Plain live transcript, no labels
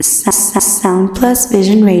Sound Plus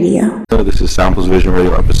Vision Radio. This is Sound Plus Vision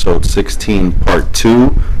Radio, episode 16, part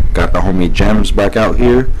 2. Got the homie Gems back out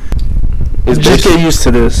here. It's just get used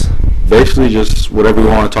to this. Basically, just whatever we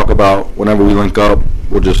want to talk about, whenever we link up,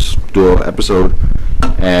 we'll just do an episode.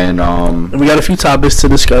 And we got a few topics to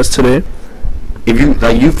discuss today. If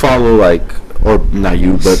you follow or not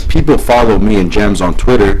you, but people follow me and Gems on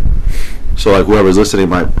Twitter. So whoever's listening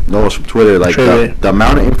might know us from Twitter. The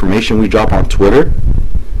amount of information we drop on Twitter,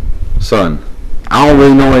 son, I don't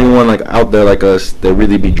really know anyone out there like us that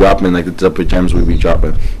really be dropping the type of gems we be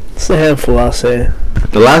dropping. It's a handful, I'll say.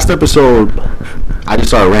 The last episode, I just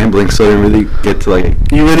started rambling, so I didn't really get to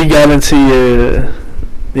You really got into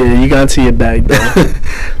you got into your bag though.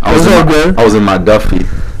 I was in my Duffy.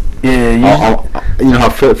 Yeah, you know how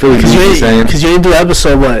Philly be saying. Because you didn't do an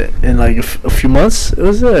episode in a few months. It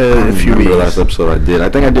was a few weeks. The last episode I did. I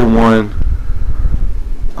think I did one.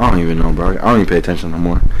 I don't even know, bro. I don't even pay attention no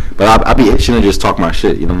more. But I be itching to just talk my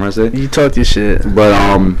shit. You know what I'm saying? You talk your shit.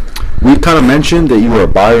 But we kind of mentioned that you were a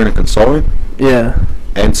buyer and a consultant. Yeah.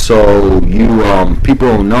 And so you people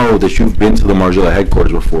don't know that you've been to the Margiela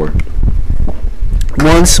headquarters before.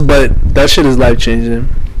 Once, but that shit is life changing.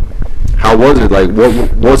 How was it?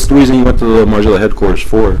 What's the reason you went to the Margiela headquarters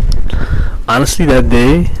for? Honestly, that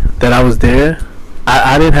day that I was there,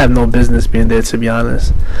 I didn't have no business being there, to be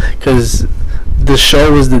honest. Because the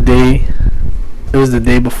show was the day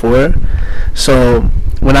before. So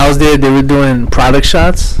when I was there, they were doing product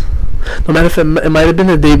shots. No matter if it might have been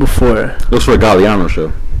the day before. It was for a Galliano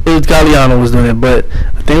show. Galliano was doing it, but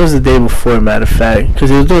I think it was the day before, matter of fact. Because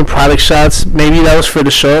they were doing product shots. Maybe that was for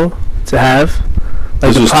the show to have.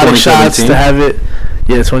 The product shots to have it.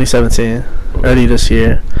 Yeah, 2017. Early this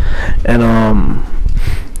year. And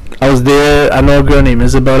I was there. I know a girl named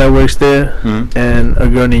Isabel that works there. Mm-hmm. And a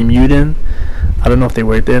girl named Yuden. I don't know if they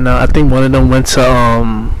work there now. I think one of them went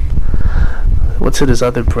to what's this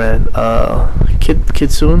other brand?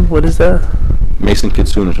 Kitsune? What is that? Mason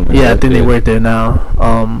Kitsune or something. Yeah, I think they work there now.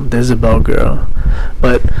 The Isabel girl.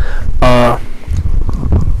 But I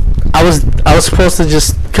was supposed to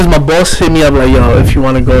because my boss hit me up yo, if you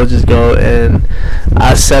want to go, just go. And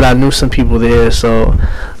I said I knew some people there, so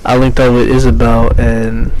I linked up with Isabel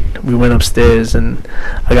and we went upstairs and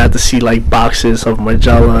I got to see boxes of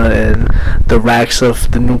Margiela and the racks of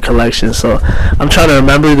the new collection. So I'm trying to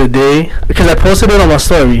remember the day because I posted it on my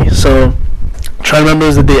story. So I'm trying to remember it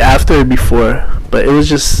was the day after or before. But it was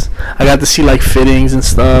just I got to see fittings and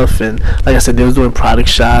stuff, and like I said, they was doing product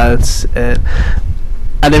shots, and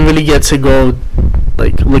I didn't really get to go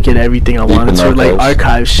look at everything I wanted to,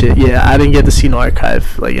 archive shit. Yeah, I didn't get to see no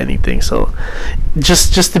archive anything. So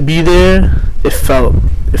just to be there, it felt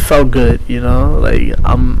good, you know.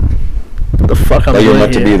 I'm the fuck I'm doing you're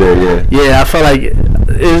meant to be there, yeah. Yeah, I felt like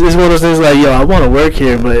it's one of those things yo, I want to work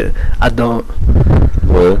here, but I don't.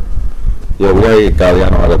 Well, yeah, we gotta get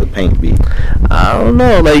Galliano out of the paint beat. I don't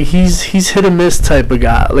know, he's hit or miss type of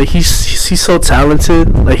guy. He's so talented.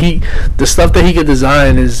 The stuff that he could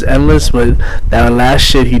design is endless, but that last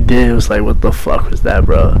shit he did was what the fuck was that,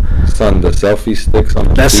 bro? Son, the selfie sticks on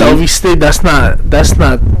the selfie stick, that's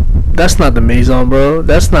not the Maison, bro.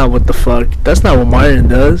 That's not what the fuck. That's not what Martin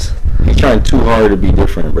does. He's trying too hard to be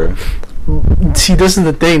different, bro. See, this is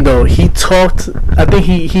the thing though. He talked. I think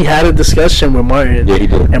he had a discussion with Martin. Yeah, he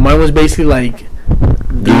did. And Martin was basically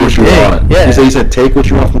do what you want. Yeah. He said take what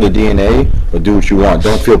you want from the DNA, but do what you want.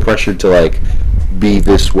 Don't feel pressured to be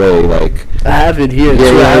this way. I have it here.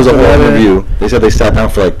 Yeah, it was a whole interview. They said they sat down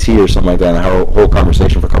for tea or something like that and had a whole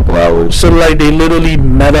conversation for a couple hours. So they literally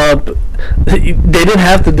met up. They didn't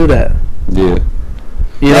have to do that. Yeah.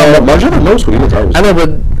 You know, Margiela knows who he is. I know,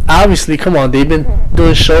 but obviously, come on, they've been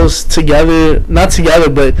doing shows together, not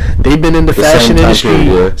together, but they've been in the fashion industry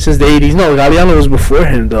since the 80s. No, Galliano was before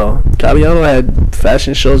him, though. Galliano had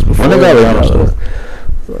fashion shows before. When did Galliano start?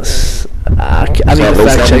 I need to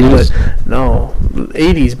fact check, but no,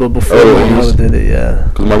 80s, but before Galliano did it, yeah.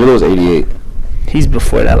 Because Margiela was 88. He's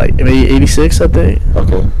before that, maybe 86, I think.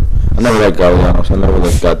 Okay. I never liked Galliano, so I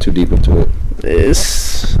never got too deep into it. He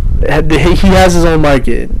has his own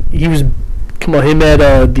market. Him at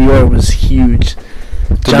Dior was huge.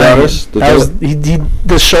 To be honest,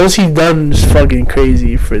 the shows he done is fucking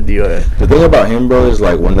crazy for Dior. The thing about him, bro, is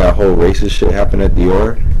when that whole racist shit happened at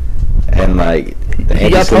Dior, and the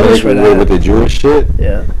anti-Semitic with the Jewish shit.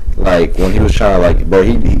 Yeah. When he was trying to bro,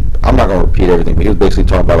 I'm not gonna repeat everything, but he was basically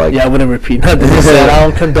talking about yeah, I wouldn't repeat nothing he said. I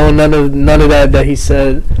don't condone none of that he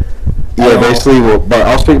said. Yeah, basically, but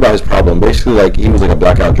I'll speak about his problem. Basically, he was a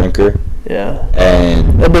blackout drinker. Yeah.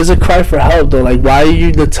 But it's a cry for help though. Why are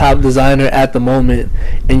you the top designer at the moment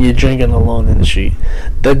and you're drinking alone in the street?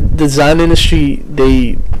 The design industry,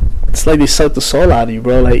 it's like they sucked the soul out of you,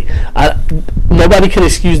 bro. Like, nobody could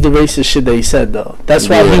excuse the racist shit that he said, though. That's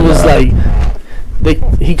why he was like,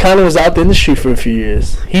 he kind of was out the industry for a few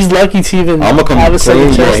years. He's lucky to even have a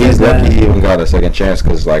second chance. He's lucky he even got a second chance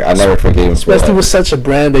because, like, I never forgave him. Especially with such a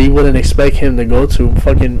brand that you wouldn't expect him to go to.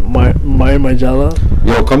 Fucking Mario Margiela.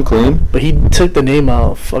 Yo, come clean. But he took the name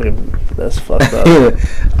out. Fucking, that's fucked up.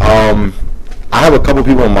 I have a couple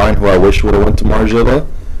people in mind who I wish would have went to Margiela.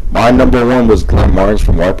 My number one was Glenn Martins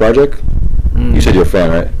from Y Project. You said you're a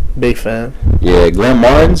fan, right? Big fan. Yeah, Glenn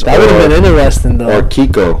Martins. That would have been interesting, though. Or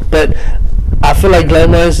Kiko. But I feel like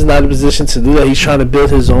Glenn Martins is not in a position to do that. He's trying to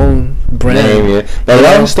build his own brand. Name, yeah. But a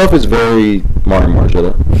lot of stuff is very Martin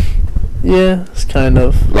Margiela. Yeah, it's kind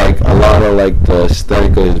of. Like, a lot of, like, the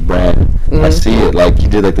aesthetic of his brand. I see it. Like, he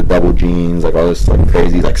did, like, the double jeans, like, all this, like,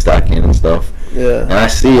 crazy, like, stacking and stuff. Yeah. And I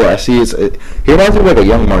see it. He reminds me of, like, a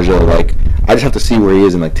young Margiela. Like, I just have to see where he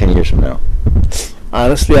is in, like, 10 years from now.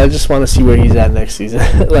 Honestly, I just want to see where he's at next season.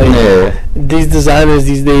 Like, these designers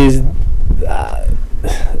these days,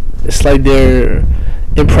 it's like they're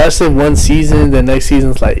impressive one season, the next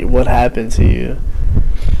season's like, what happened to you?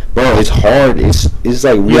 Bro, it's hard. It's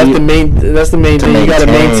like really. You have to that's the main thing. You gotta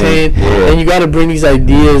maintain, and you gotta bring these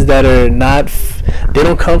ideas that are not. They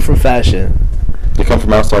don't come from fashion. They come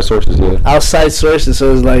from outside sources, yeah. Outside sources.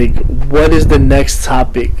 So it's like, what is the next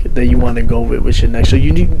topic that you want to go with your next? So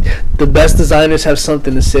you need the best designers have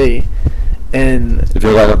something to say, and if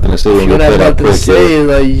you got nothing to say, if you don't have nothing to say,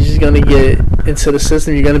 like, you're just gonna get into the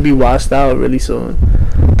system. You're gonna be washed out really soon.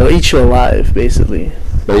 They'll eat you alive, basically.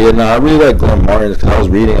 But yeah, no, I really like Glenn Martins because I was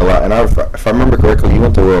reading a lot, and if I remember correctly, he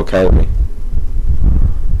went to Royal Academy.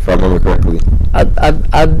 If I remember correctly.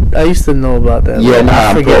 I used to know about that. Yeah,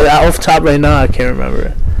 I forget. Off top right now, I can't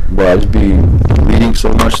remember. Bro, I just be reading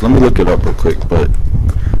so much. Let me look it up real quick, but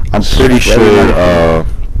I'm pretty sure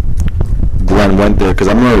Glenn went there because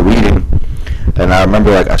I remember reading, and I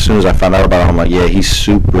remember, like, as soon as I found out about him, I'm like, yeah, he's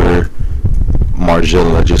super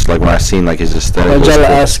Margiela. Just like when I seen, like, his aesthetic.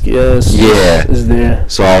 Margiela-esque, is there.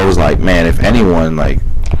 So I was like, man, if anyone, like,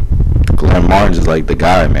 Glenn Martins is like the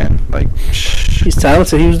guy, man. Like, he's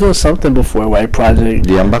talented. He was doing something before Y Project.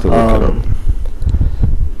 Yeah, I'm about to look it up.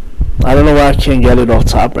 I don't know why I can't get it off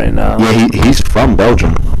top right now. Yeah, he's from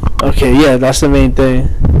Belgium. Okay, yeah, that's the main thing.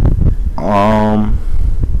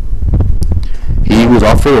 He was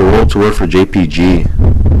offered a role to work for JPG,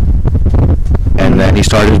 and then he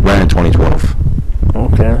started his brand in 2012.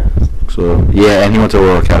 Okay. So yeah, and he went to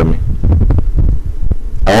Royal Academy.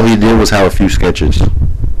 All he did was have a few sketches.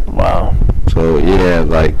 Wow. So yeah,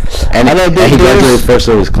 like, and he graduated first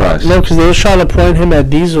of his class. No, because they were trying to point him at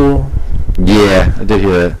Diesel. Yeah, I did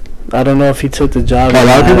hear that. I don't know if he took the job. A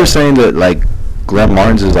lot of people are saying that, like, Glenn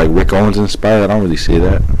Martins is like Rick Owens inspired. I don't really see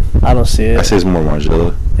that. I don't see it. I say it's more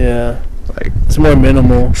Margiela. Yeah. Like, it's more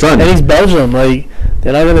minimal. Son. And he's Belgium. Like,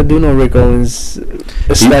 they're not gonna do no Rick Owens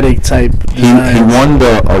aesthetic type designs. He won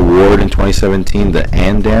the award in 2017, the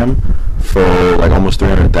Andam, for like almost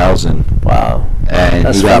 300,000. Wow.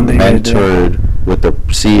 And he got mentored with the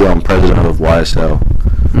CEO and president of YSL.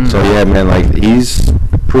 So yeah, man, like, he's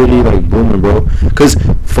pretty, like, booming, bro. Because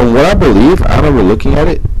from what I believe, I remember looking at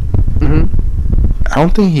it. I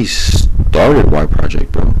don't think he started Y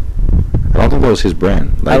Project, bro. I don't think that was his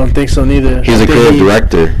brand. Like, I don't think so neither. He's a creative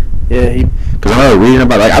director. Yeah, because I remember reading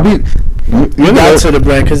about, like, he got to the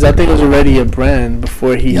brand because I think it was already a brand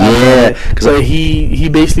before he. Yeah. So he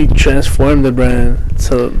basically transformed the brand.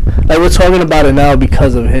 So, like, we're talking about it now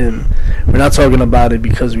because of him. We're not talking about it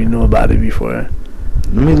because we knew about it before.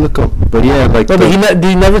 Let me look up. But yeah, like. No, but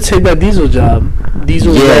he never take that Diesel job.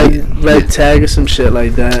 Diesel red tag or some shit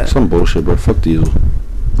like that. Some bullshit, bro. Fuck Diesel.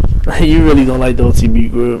 You really don't like the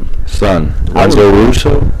OTB group. Son, Renzo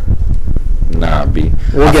Russo? Nah, B.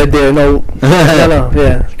 We'll get there. No.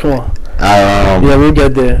 Yeah, come on. Yeah, we'll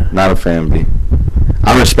get there. Not a fan, B.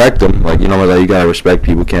 I respect him. Like, you know, like, you gotta respect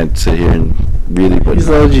people. Can't sit here and really. But he's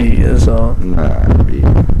OG, that's all. Nah, B.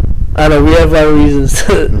 I know, we have our reasons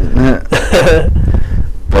to.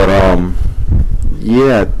 But,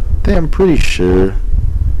 yeah, I'm pretty sure.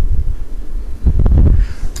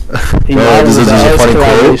 There's a funny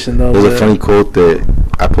quote. There's a funny quote that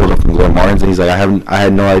I pulled up from Glenn Martins, and he's like, I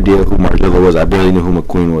had no idea who Margiela was. I barely knew who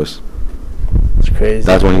McQueen was. It's crazy.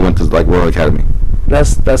 That's when he went to, like, Royal Academy.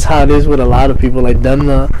 That's how it is with a lot of people. Like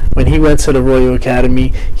Demna, when he went to the Royal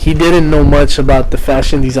Academy, he didn't know much about the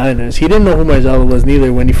fashion designers. He didn't know who Margiela was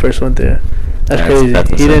neither when he first went there. That's crazy.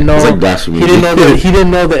 He didn't know. He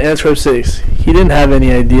didn't know the Antwerp 6. He didn't have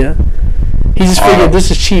any idea. He just figured this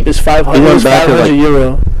is cheap. It's 500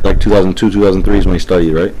 euro. Like 2002, 2003 is when he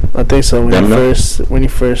studied, right? I think so. When he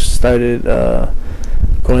first started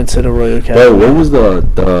going going to the Royal Bro, Academy. what was the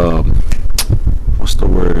what's the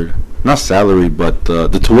word? Not salary, but the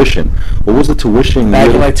tuition. What was the tuition? Back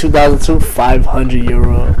in like 2002,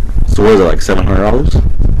 €500, so what is it, like $700?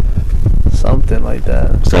 something like that.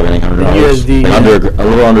 $700-800. USD, Like a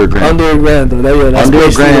little under a grand. Under a grand, though. That's Under a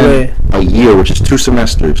basically the way. grand a year, which is 2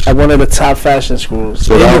 semesters. At one of the top fashion schools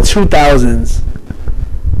So in the that- 2000s.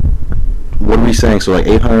 What are we saying? So like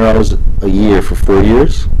 $800 a year for 4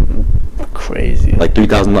 years, Crazy. like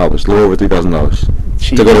 $3,000, a little over $3,000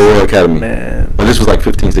 Jeez, to go to Royal Academy. man. But this was like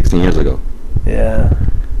 15, 16 years ago. Yeah.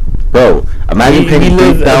 Bro, imagine We paying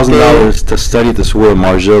live $3,000 to study at the school,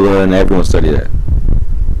 Margilla, and everyone studied that.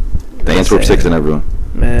 The Antwerp Insane. 6 and everyone.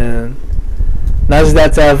 Man. Not just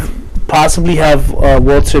that, to possibly have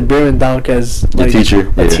Walter Berendank as The like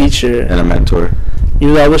teacher, a yeah. teacher. And a mentor.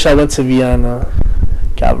 You know, I wish I went to Vienna.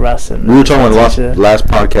 God rest him. We were talking on the Teacher. last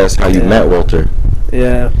podcast how you Yeah. met Walter.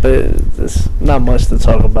 Yeah, but there's not much to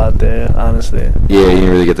talk about there, honestly. Yeah, you didn't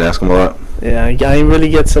really get to ask him a lot. Yeah, I didn't really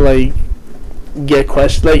get to like get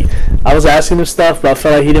questions. Like I was asking him stuff, but I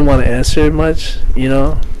felt like he didn't want to answer it much. You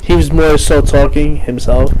know, he was more so talking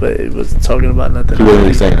himself, but it wasn't talking about nothing. He wasn't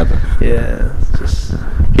really saying nothing. Yeah, just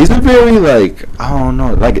He's a very, like, I don't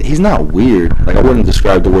know, like, he's not weird. Like, I wouldn't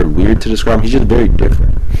describe the word weird to describe him. He's just very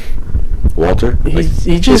different. Walter? Like,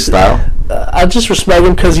 he his just style? I just respect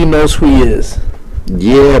him because he knows who he is.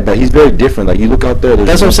 Yeah, but he's very different. Like, you look out there,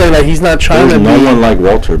 That's what I'm saying. Like he's not trying there's to no be. one like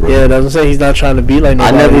Walter, bro. Yeah, that's what I'm saying. He's not trying to be like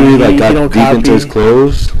I nobody. never really, like, he got don't deep into his copy.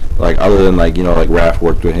 clothes. Like, other than, like, you know, like, Raph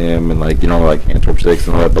worked with him and, like, you know, like, Antwerp 6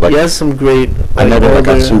 and all that. But, like, He has some great. I never, like,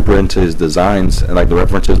 got older- super into his designs and, like, the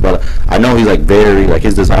references. But I know he's, like, very, like,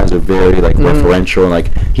 his designs are very, like, Mhm. referential. And,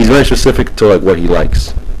 like, he's very specific to, like, what he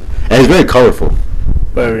likes. And he's very colorful.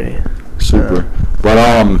 Very. Super. But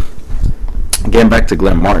getting back to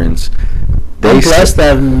Glenn Martin's, I'm s- blessed to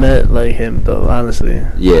have met like him though. Honestly.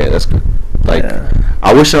 Yeah, that's good. Like, Yeah.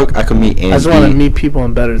 I wish I could meet Andy. I just want to meet people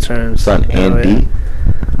on better terms. Son, you know, Andy. yeah.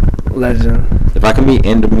 Legend. If I could meet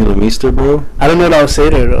Andy Mister, bro, I don't know what I would say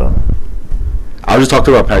to her though. I was just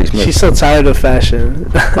talking about Patti Smith. She's so tired of fashion.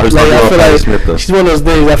 I was talking about Patti Smith, though. she's one of those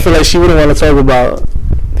things. I feel like she wouldn't want to talk about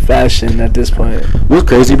fashion at this point. What's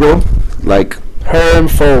crazy, bro? Like, Her and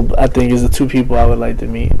Phobe, I think, is the two people I would like to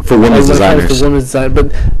meet. for women's Like, when it comes designers. to women's design,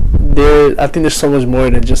 but I think there's so much more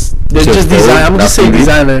than just. They're said just Phobe, design. I'm not just saying Phoebe?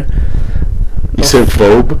 designer. You said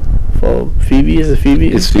Phobe? Phobe. Phoebe, is it Phoebe?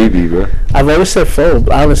 It's Phoebe, bro. I've always said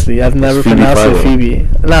Phobe. Honestly, I've never Phoebe pronounced Philo. it Phoebe.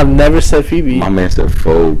 No, I've never said Phoebe. My man said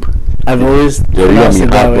Phobe. I've always Yo, you got pronounced me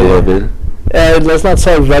it that hot, way. beloved. Let's not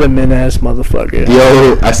talk vitamin ass motherfucker. Yo,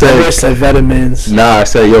 I I never said, said vitamins. nah, I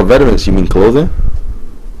said, yo, vitamins, you mean clothing?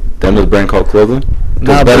 Then there's a brand called clothing? Nah,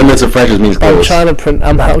 Because but vitamins in French just means I'm clothes. trying to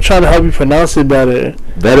I'm trying to help you pronounce it better.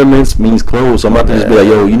 Vitamins means clothes. So I'm about to just be like,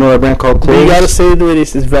 yo, you know that brand called But clothes? you gotta say it the way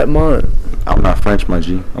this is Vetmont. I'm not French, my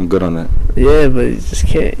G. I'm good on that. Yeah, but you just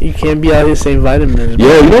can't be out here saying vitamins. bro.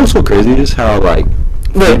 Yeah, you know what's so crazy? Just how, like...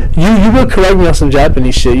 Look, you will correct me on some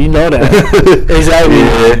Japanese shit. You know that. Exactly.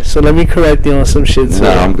 Yeah. So let me correct you on some shit too.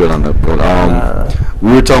 Nah, I'm good on that. But,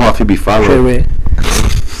 we were talking about Phoebe Philo. Wait.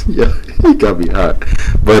 Yeah, he got me hot.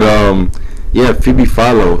 But, yeah, Phoebe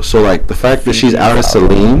Philo. So, like, the fact that she's out of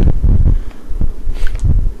Celine...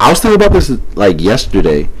 I was thinking about this, like,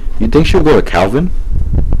 yesterday. You think she'll go to Calvin?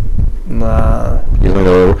 Nah.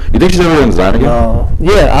 You think she's ever going to design again? No.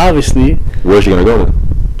 Yeah, obviously. Where's she going to go then?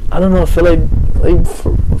 I don't know. I feel like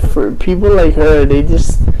for people like her, they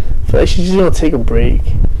just feel like she's just gonna take a break.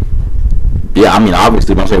 Yeah, I mean,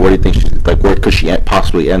 obviously, but I'm saying, where do you think she's... Like, where could she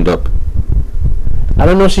possibly end up? I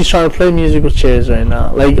don't know if she's trying to play musical chairs right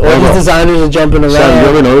now. Like all Oh, these no. designers are jumping around. Son, you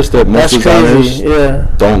ever noticed that most That's designers crazy. Yeah.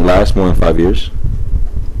 don't last more than 5 years?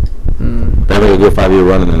 Mm. They have like a good 5 year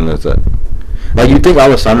run and then that's it. Like, you think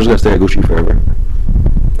Alessandra's gonna stay at Gucci forever?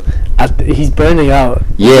 He's burning out.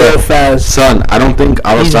 Yeah. Real fast. Son, I don't think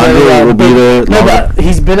He's burning Alessandro out, will be but- there No, longer. but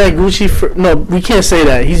he's been at Gucci for we can't say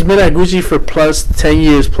that. He's been at Gucci for plus 10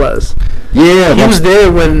 years plus. Yeah, He was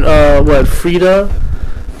there when Frida,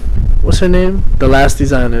 what's her name? The last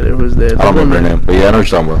designer that was there. I don't remember her name, but yeah, I know what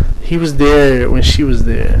you're talking about. He was there when she was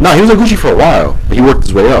there. No, he was at Gucci for a while. He worked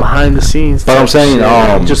his way up. Behind the scenes. But I'm type saying,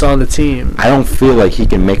 shit, just on the team. I don't feel like he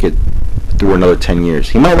can make it through another 10 years.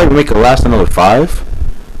 He might like make it last another 5,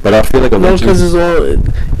 but I feel like No, eventually... because it's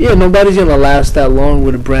all. Yeah, nobody's gonna last that long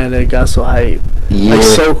with a brand that got so hype, yeah. like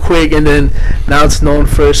so quick, and then now it's known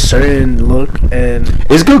for a certain look, and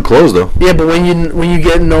It's good clothes, though. yeah, but when you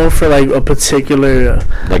get known for like a particular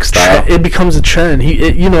Like, style. it becomes a trend.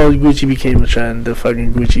 Gucci became a trend. The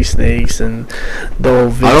fucking Gucci snakes and the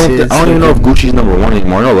old vintage. I don't even know if Gucci's number 1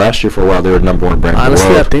 anymore. I know last year for a while they were number 1 brand in the Honestly,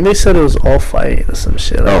 I world. think they said it was Off-White or some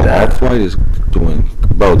shit like that. Off-White is... doing,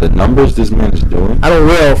 bro, the numbers this man is doing. I don't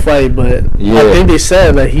wear Off-White, but Yeah. I think they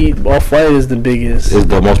said that Off-White is the biggest. Is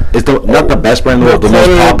the most. It's the not the best brand in the world. The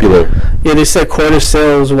most popular. Yeah, they said quarter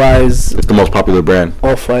sales wise. It's the most popular brand.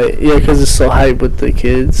 Off-White. Yeah, because it's so hype with the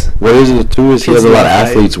kids. What is it too? Is he has a lot of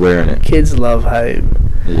athletes wearing it. Kids love hype.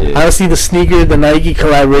 Yeah. Honestly, the Nike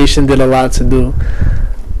collaboration did a lot to do.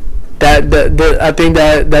 That I think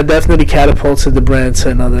that definitely catapulted the brand to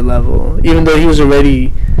another level. Even though he was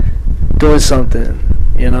already doing something,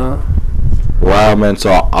 you know. Wow, man.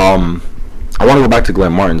 So I want to go back to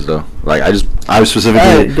Glenn Martin's though. Like I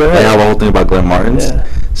specifically have a whole thing about Glenn Martin's. Yeah.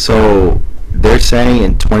 So they're saying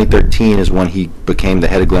in 2013 is when he became the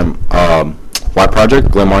head of Y Project.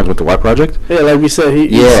 Glenn Martin's with the Y Project. Yeah, like we said, he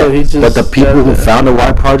just. But the people who founded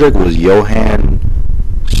Y Project was Johan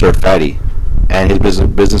Surfati and his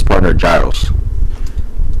business partner Giles.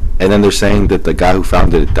 And then they're saying that the guy who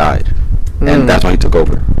founded it died, and that's why he took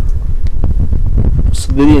over.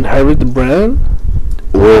 So did he inherit the brand?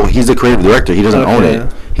 Well, he's the creative director. He doesn't own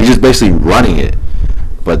it. He's just basically running it.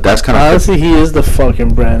 But that's kind of honestly, he is the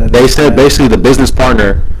fucking brand. They said basically the business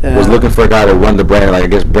partner was looking for a guy to run the brand, like I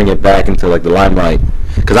guess bring it back into like the limelight.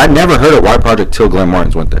 Because I never heard of Y Project till Glenn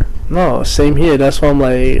Martin's went there. No, same here. That's why I'm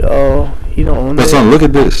like, oh, he don't own it. But son, look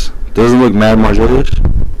at this. Doesn't it look mad Margiela-ish?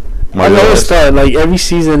 I noticed that like every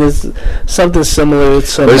season is something similar. But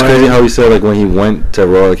it's crazy how he said like when he went to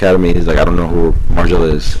Royal Academy, he's like, I don't know who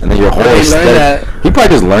Margiela is, and then your whole aesthetic. He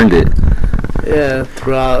probably just learned it. Yeah,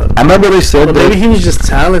 throughout. I remember they said that maybe he was just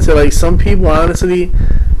talented. Like some people, honestly,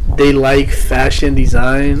 they like fashion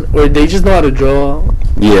design, or they just know how to draw.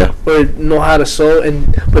 Yeah. Or know how to sew,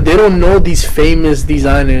 but they don't know these famous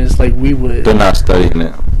designers like we would. They're not studying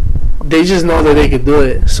it. They just know that they could do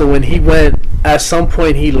it. So when he went, at some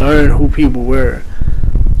point he learned who people were.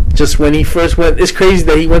 Just when he first went, it's crazy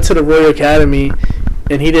that he went to the Royal Academy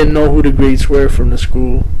and he didn't know who the greats were from the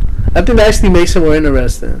school. I think that actually makes him more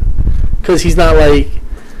interesting. Because he's not like,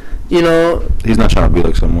 you know... He's not trying to be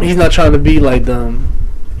like someone. He's not trying to be like them.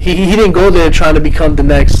 He didn't go there trying to become the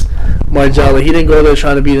next Margiela. He didn't go there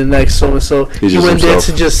trying to be the next so-and-so. He went there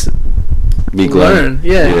to just be learn.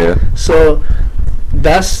 Yeah. So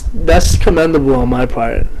that's commendable on my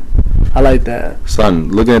part. I like that. Son,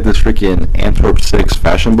 looking at this freaking Antwerp 6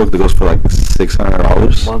 fashion book that goes for like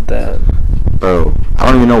 $600. Want that. Bro, I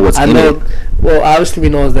don't even know what's in it. Well, obviously we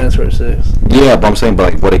know it's the Antwerp 6. Yeah, but I'm saying,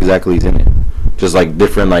 but like, what exactly is in it? Just like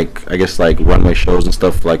different, like, I guess, like runway shows and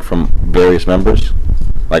stuff, like from various members.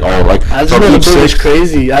 Like, all like. I just know the book is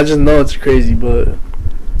crazy. I just know it's crazy, but.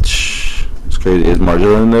 It's crazy. Is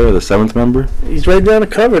Margiela in there, the 7th member? He's right there on the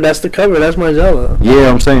cover. That's the cover. That's Margiela. Yeah,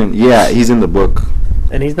 I'm saying. Yeah, he's in the book.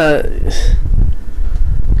 And he's not.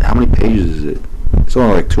 How many pages is it? It's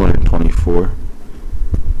only like 224.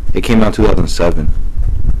 It came out in 2007.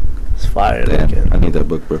 It's fire. Damn, I need that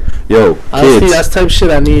book, bro. Yo, honestly, kids. that's the type of shit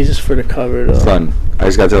I need just for the cover, though. Son, I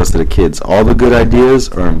just gotta tell this to the kids. All the good ideas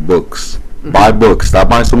are in books. Mm-hmm. Buy books. Stop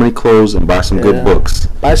buying so many clothes and buy some good books.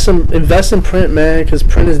 Invest in print, man, because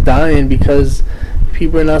print is dying because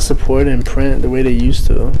people are not supporting print the way they used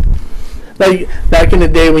to. Like back in the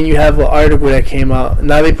day when you have an article that came out,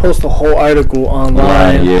 now they post a whole article online.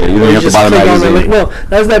 Right, yeah, you don't have to buy the magazine. No,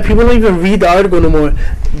 that's that. People don't even read the article no more.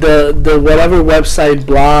 The whatever website,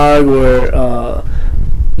 blog, or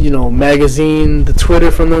magazine, the Twitter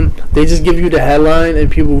from them, they just give you the headline and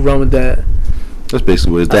people run with that. That's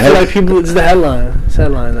basically what it is. I feel like people, it's the headline. It's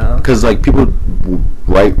headline now. Because like people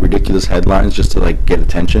write ridiculous headlines just to like get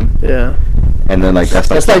attention. Yeah. And then like that's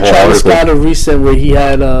like Travis Scott of recent where he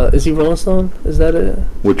had is he Rolling Stone? Is that it?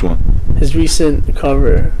 Which one? His recent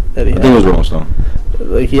cover that he had. I think it was Rolling Stone.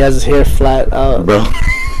 Like he has his hair flat out. Bro.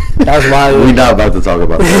 That's why we're not about to talk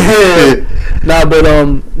about that. Nah, but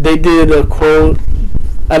they did a quote.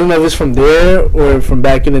 I don't know if it's from there or from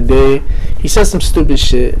back in the day. He said some stupid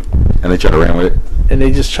shit. And they try to ran with it. And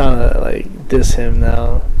they just trying to like diss him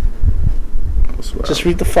now. Just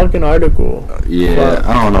read the fucking article. Yeah,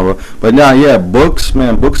 I don't know, but nah, yeah, books,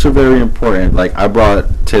 man, books are very important. Like I brought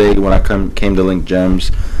today when I came to Link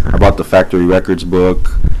Gems, I bought the Factory Records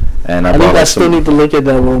book, and I brought. I still need to look at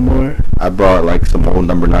that a little more. I brought like some old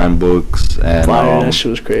Number 9 books and that shit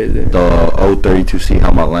was crazy. The old 32C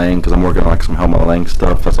Helmut Lang because I'm working on like some Helmut Lang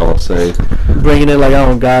stuff. That's all I'll say. Bringing it like I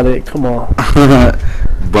don't got it. Come on.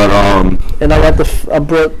 But And I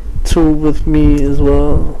brought 2 with me as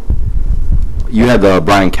well. You had the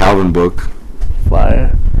Brian Calvin book.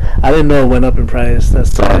 Fire. I didn't know it went up in price.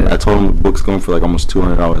 That's I told him the book's going for like almost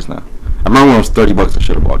 $200 now. I remember when it was $30. I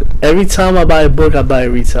should have bought it. Every time I buy a book, I buy it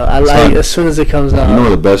retail. I like as soon as it comes out. You know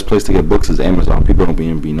the best place to get books is Amazon. People don't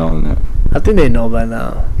be knowing that. I think they know by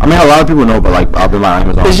now. I mean, a lot of people know, but like I'll be my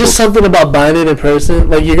Amazon. It's just something about buying it in person.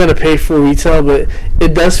 Like you're gonna pay full retail, but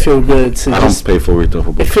it does feel good to. I don't pay full retail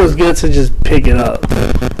for books. It feels good to just pick it up.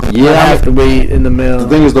 Yeah, I have to wait in the mail. The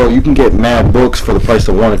thing is though, you can get mad books for the price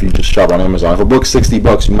of one if you just shop on Amazon. If a book's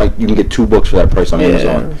 $60, you can get 2 books for that price on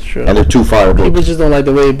Amazon. That's true. And they're 2 fire books. People just don't like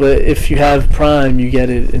the wait, but if you have Prime, you get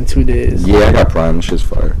it in 2 days. Yeah, I got Prime. This shit's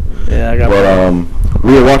fire. Yeah, I got Prime. But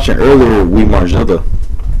we were watching earlier We Marzilla.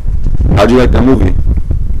 How'd you like that movie?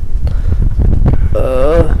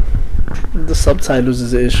 The subtitles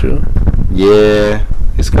is the issue. Yeah,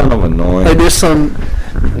 it's kind of annoying. Like there's some,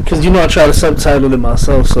 because I try to subtitle it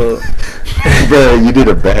myself, so. Bro, you did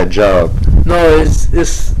a bad job. No,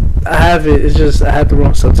 it's I have it. It's just I have the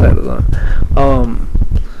wrong subtitles on.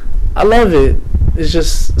 I love it. It's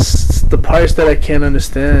just the parts that I can't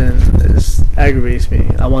understand. It aggravates me.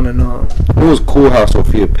 I want to know. It was cool how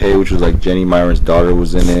Sophia Pay, which was like Jenny Myron's daughter,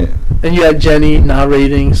 was in it. And you had Jenny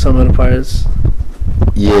narrating some of the parts.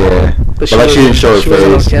 Yeah, but like she didn't show her face. She face.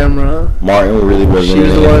 wasn't on camera. Martin really wasn't. She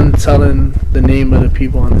was the one telling the name of the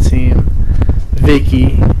people on the team.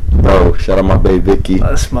 Vicky. Bro, shout out my babe Vicky.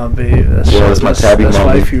 That's my babe. That's my tabby mommy. That's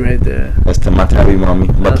wifey right there. That's my tabby mommy.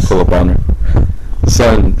 I'm about to pull up on her.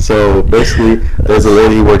 Son, so basically, there's a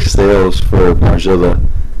lady who works sales for Marzilla,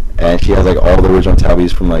 and she has like all the original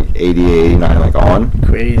tabbies from like 88, 89 like on.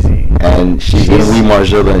 Crazy. And she's in We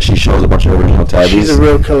Marzilla, and she shows a bunch of original tabbies. She's a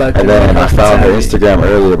real collector. And then I found her Instagram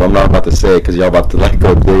earlier, but I'm not about to say it because y'all about to like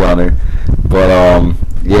go dig on her. But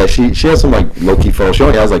yeah, she has some like low key photos. She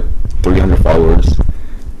only has like 300 followers.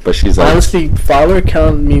 But she's like, honestly, follower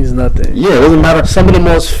count means nothing. Yeah, it doesn't matter. Some of the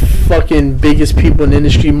most fucking biggest people in the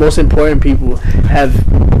industry, most important people, have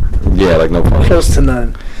like no followers. Close to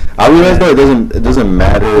none. I realize though it doesn't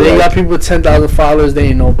matter. They got people with 10,000 followers. They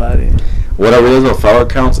ain't nobody. What I realize about follower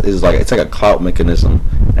counts is like it's like a clout mechanism.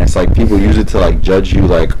 And it's like people use it to like judge you.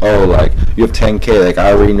 Like, oh, like you have 10K. Like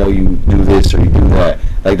I already know you do this or you do that.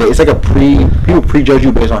 Like it's like people prejudge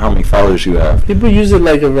you based on how many followers you have. People use it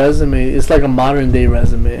like a resume. It's like a modern day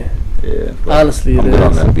resume. Yeah. Honestly, I'm it good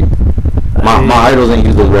is. on that beat. My idols ain't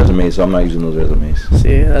use those resumes, so I'm not using those resumes.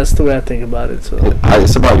 See, that's the way I think about it too.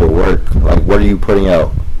 It's about your work. Like, what are you putting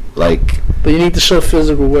out? Like. But you need to show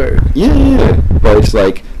physical work. Yeah. But it's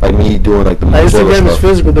like me doing like the Instagram stuff. is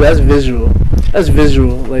physical, but that's visual. That's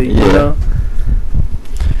visual. Like you know.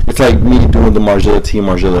 It's like me doing the Team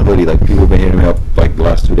Marzilla hoodie. Like people have been hitting me up like the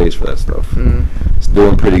last 2 days for that stuff. It's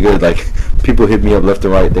doing pretty good. Like people hit me up left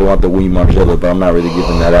and right. They want the We Marzilla, but I'm not really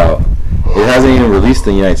giving that out. It hasn't even released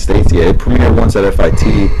in the United States yet. It premiered once at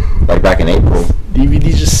FIT, like back in April.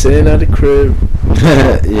 DVD just sitting at the crib.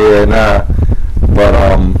 Yeah, nah. But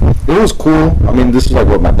it was cool. I mean, this is like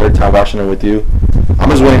my 3rd time watching it with you. I'm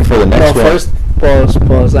just waiting for the next one. First,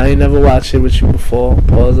 pause. I ain't never watched it with you before.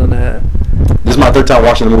 Pause on that. This is my 3rd time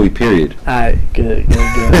watching the movie, period. Alright, good.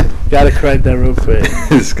 Gotta correct that real quick.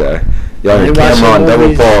 This guy. Y'all ain't camera on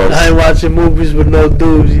double pause. I ain't watching movies with no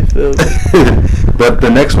dudes, you feel me? But the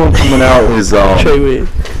next one coming out is Trey Wade.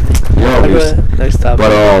 Next topic.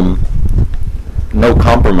 But No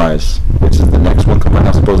Compromise, which is the next one coming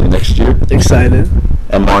out supposedly next year. Excited.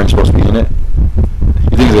 And Martin's supposed to be in it.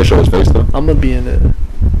 You think he's gonna show his face though? I'm gonna be in it.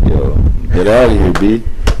 Yo, get out of here, B.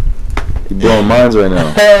 You blowing minds right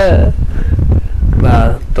now.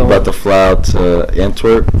 Nah, don't. About to fly out to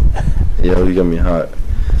Antwerp. Yo, you got me hot.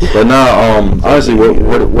 But now, honestly,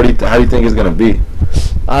 how do you think it's gonna be?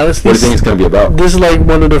 Honestly, what do you think it's gonna be about? This is like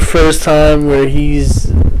one of the first time where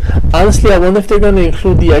he's. Honestly, I wonder if they're gonna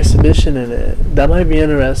include the exhibition in it. That might be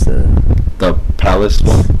interesting. The Palace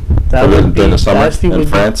one. That would be the summer actually in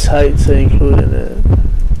France. Tight to include in it.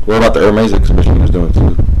 What about the Hermes exhibition he was doing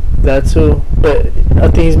too? That too, but I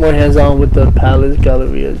think he's more hands-on with the Palace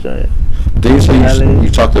Galleria giant. Did you say you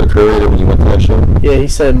talked to the curator when you went to that show? Yeah, he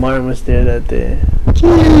said Martin was there that day.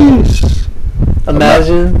 Jeez.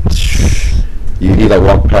 Imagine. He like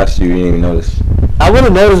walked past you, you didn't even notice. I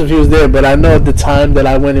wouldn't notice if he was there, but I know at the time that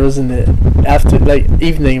I went, it was in the after, like,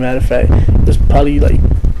 evening, matter of fact. It was probably like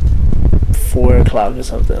 4 o'clock or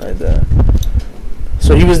something like that.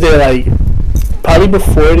 So he was there like probably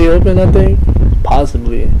before they opened, I think.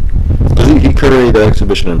 Possibly. He curated the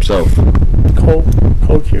exhibition himself.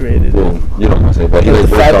 Co-curated. Well, you don't want to say, but the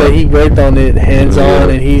fact that he worked on it hands-on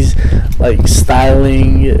and he's like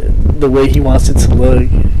styling the way he wants it to look.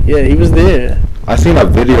 Yeah, he was there. I seen a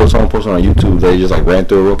video someone posted on YouTube. They just like ran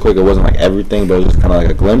through it real quick. It wasn't like everything, but it was just kind of like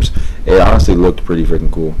a glimpse. It honestly looked pretty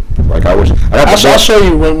freaking cool. Like I'll show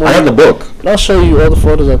you one more. I got the book. I'll show you all the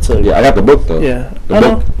photos I took. Yeah, I got the book though. Yeah,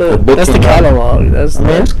 the book that's the catalog.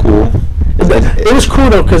 That's cool. It was cool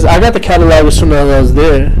though, cause I got the catalog as soon as I was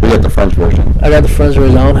there. We got the French version. I got the French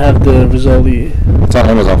version. I don't have the Rizzoli. It's on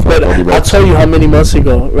Amazon for But $40. I'll tell you how many months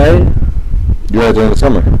ago, right? You had it during the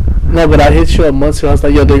summer. No, but I hit you up months ago. I was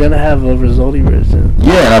like, yo, they're gonna have a Rizzoli version.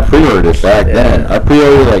 Yeah, and I pre-ordered it back then. I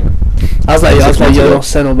pre-ordered like. I was like, yo, don't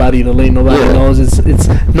send nobody the link. Nobody knows. It's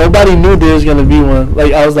nobody knew there was gonna be one.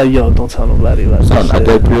 Like I was like, yo, don't tell nobody. Like, I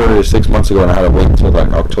did pre-order it 6 months ago, and I had to wait until like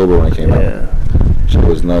October when it came out. Shit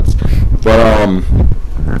was nuts. But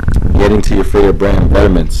getting to your favorite brand,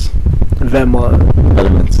 Vitamins.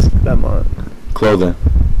 Vetements. Clothing.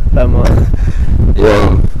 Vetements.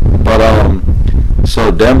 Yeah, but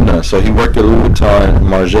so Demna, so he worked at Louis Vuitton and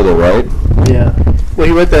Margiela, right? Yeah. Well,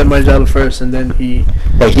 he worked at Margiela first, and then he.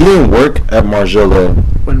 But he didn't work at Margiela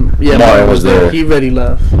when Martin was there. He already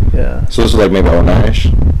left. Yeah. So this was like maybe 09-ish?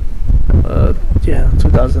 Yeah,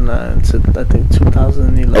 2009 to I think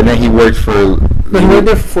 2011. And then he worked for. No, he worked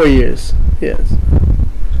there for 4 years. Yes.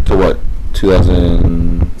 To what?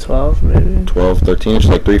 2012 maybe. 12, 13-ish,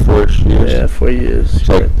 like 3-4 years. Yeah, 4 years.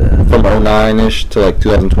 So like from 09-ish to like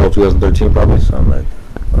 2012, 2013 probably. Something like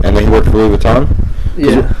that. And then he worked for Louis Vuitton.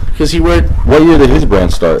 Yeah, because he worked. What year did his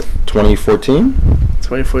brand start? 2014.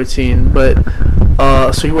 2014, but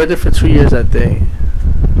so he worked there for 2 years, I think,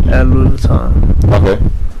 at Louis Vuitton. Okay.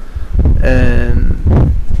 And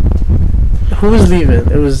who was leaving?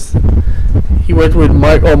 It was he worked with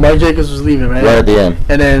Marc. Oh, Marc Jacobs was leaving, right? Right at the end.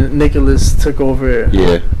 And then Nicholas took over.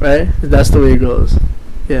 Yeah. Right. That's the way it goes.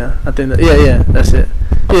 Yeah, I think that. Yeah, that's it.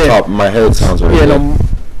 Yeah. Top of my head sounds right. Yeah. No,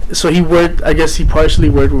 so he worked. I guess he partially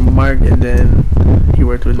worked with Marc, and then he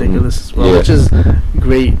worked with Nicholas as well, which is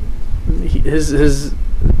great. His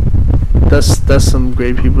that's some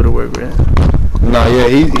great people to work with. No, yeah,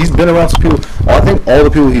 he's been around some people. I think all the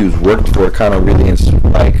people he's worked for kind of really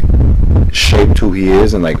like shaped who he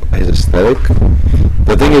is and like his aesthetic.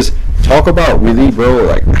 The thing is, talk about really, bro,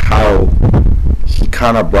 like how he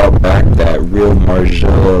kind of brought back that real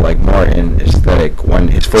Margiela, like Martin aesthetic when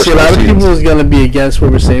his first. See, a lot of people is gonna be against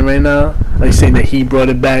what we're saying right now, like saying that he brought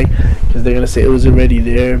it back because they're gonna say it was already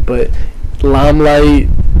there. But Limelight,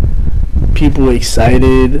 people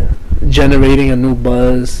excited, generating a new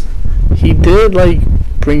buzz. He did like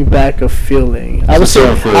bring back a feeling. I would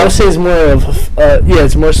say it's more of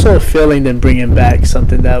it's more so a feeling than bringing back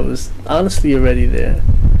something that was honestly already there.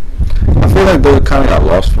 I feel like they kind of got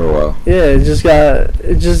lost for a while. Yeah, it's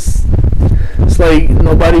like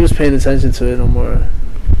nobody was paying attention to it no more.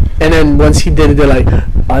 And then once he did it, they're like,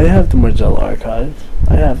 I have the Margiela archive.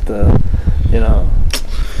 I have the,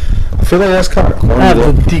 I feel like that's kind of corny. I have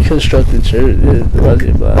the deconstructed shirt.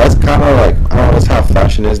 That's kind of like, I don't know, that's how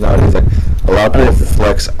fashion is nowadays. Like, a lot of people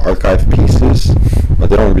flex archive pieces, but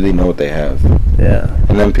they don't really know what they have. Yeah.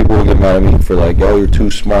 And then people will get mad at me for like, yo, you're too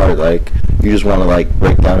smart. Like, you just want to like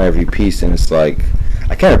break down every piece, and it's like,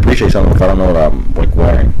 I can't appreciate something if I don't know what I'm like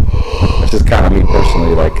wearing. That's just kind of me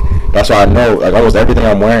personally. Like, that's why I know like almost everything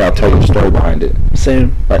I'm wearing, I'll tell you a story behind it.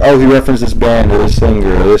 Same. Like, oh, he referenced this band or this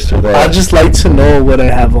singer or this or that. I just like to know what I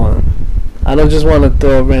have on. I don't just want to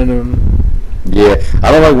throw a random. Yeah,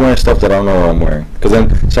 I don't like wearing stuff that I don't know what I'm wearing, because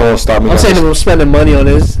then someone will stop me. I'm saying if I'm spending money on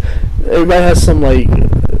this, everybody has some like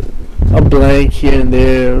a blank here and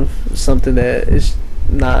there, something that is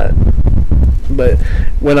not. But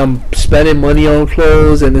when I'm spending money on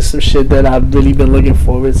clothes and there's some shit that I've really been looking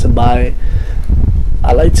forward to buy,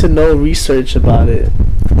 I like to know research about it.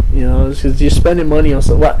 Because you're spending money on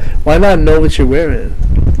something. Why not know what you're wearing?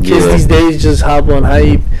 Kids these days just hop on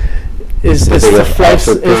hype. It's the flex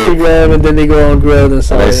Instagram, and then they go on Grill and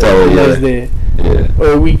sell it the next day. Yeah.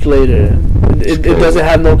 Or a week later. It doesn't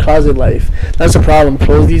have no closet life. That's a problem.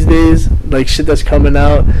 Clothes these days, like shit that's coming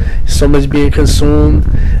out, so much being consumed.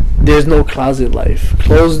 There's no closet life.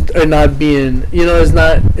 Clothes are not being,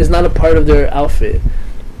 it's not a part of their outfit.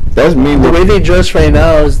 That's me. The way they dress right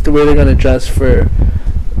now is the way they're gonna dress for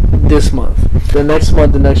this month. The next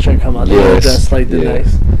month, the next trend come out. They're gonna dress like the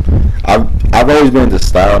next. I've always been into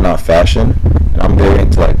style, not fashion, and I'm very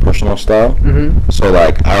into like personal style. Mm-hmm. So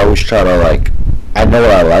like I always try to like, I know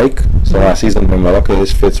what I like, so when I see something, I'm like, okay,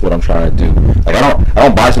 this fits what I'm trying to do. Like I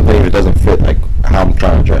don't buy something if it doesn't fit like how I'm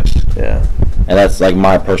trying to dress. Yeah. And that's like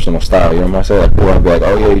my personal style. You know what I'm saying? Like people will be like,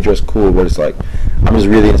 oh yeah, you dress cool, but it's like I'm just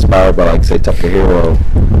really inspired by like say Tucker Hero or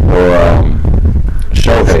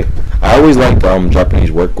Shohei. I always liked Japanese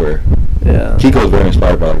workwear. Yeah. Kiko's very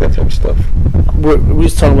inspired by like that type of stuff. We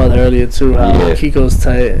was talking about that earlier too. How Kiko's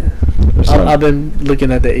tight. I've been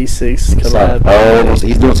looking at the A6 collab. Oh,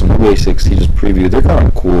 he's doing some new A6. He just previewed. They're kind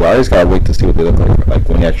of cool. I just gotta wait to see what they look like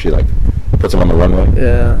when he actually like puts them on the runway.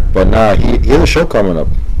 Yeah. But nah, he has a show coming up.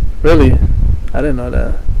 Really? I didn't know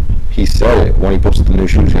that. He said it when he posted the new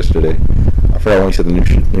shoes yesterday. I forgot when he said the new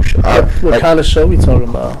shoes. What kind of show we talking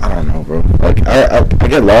about? I don't know, bro. Like I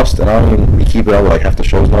get lost and I don't even keep it up with like half the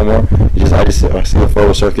shows no more. I see the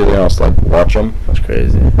photos circulating and I'll just like watch them. That's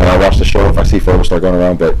crazy. Like I watch the show if I see photos start going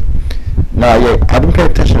around. But nah, yeah, I've been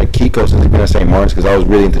paying attention to Kiko since he's been at St. Martin's because I was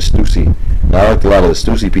really into Stussy. And I liked a lot of the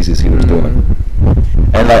Stussy pieces he was doing.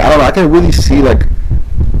 And like I don't know, I can really see like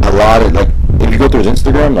a lot of like if you go through his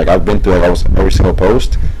Instagram, like I've been through like almost every single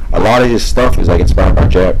post. A lot of his stuff is like inspired by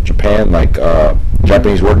Japan, like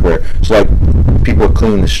Japanese workwear. So like people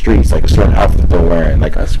cleaning the streets, like a certain outfit they're wearing.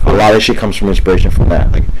 Like a lot of shit comes from inspiration from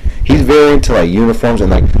that. Like he's very into like uniforms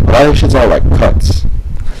and like a lot of shit's all like cuts.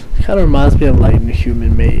 It kind of reminds me of like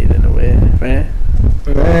Human Made in a way, right?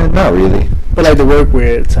 Not really. But like the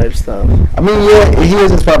workwear type stuff. I mean, yeah, he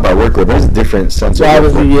is inspired by workwear, but there's a different sense of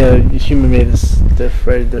obviously, yeah, Human Made is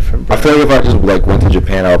very different. I feel like if I just like went to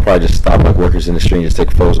Japan, I would probably just stop like workers in the street and just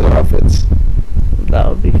take photos of their outfits. That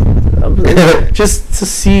would be just to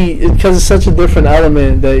see, because it's such a different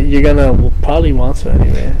element that you're gonna probably want to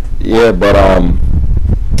anyway. Yeah, but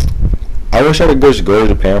I wish I could just go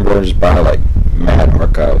to Japan, bro, and just buy like mad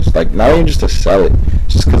archives. Like not even just to sell it,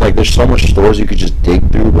 just because like there's so much stores you could just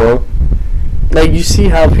dig through, bro. Like you see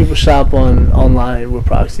how people shop online with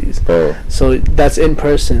proxies. Bro. So that's in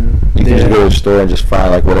person. You can just go to the store and just find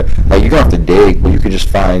like whatever. Like you don't have to dig, but you can just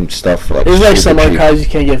find stuff for, like. There's like some archives you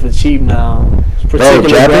can't get for cheap now. Bro,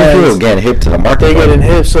 Japanese people getting hip to the market. They're getting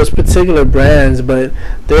hip, so it's particular brands, but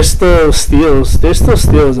there's still steals. There's still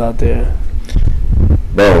steals out there.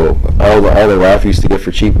 Bro, all the rap used to get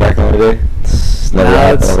for cheap back in the day.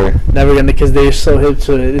 Never gonna, because they're so hip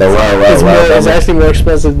to it. It's actually more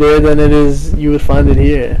expensive there than it is you would find it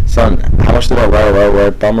here. Son, how much did that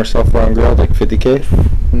Ride Bummer sell for on Girl? Like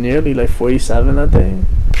 50K? Nearly like 47, I think.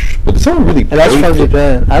 But did someone really? And that's from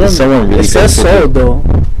Japan. I don't. Someone really? It says sold though.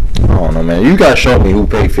 I don't know, man. You gotta show me who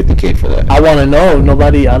paid 50K for that. I wanna know.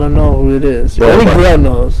 Nobody. I don't know who it is. Bro, only girl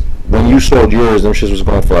knows. When you sold yours, them shits was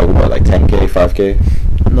going for like what, like 10K,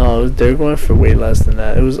 5K? No, they're going for way less than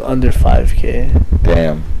that. It was under 5K.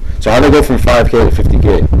 Damn. So how'd they go from 5K to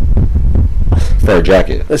 50K for a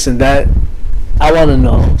jacket? Listen, that I want to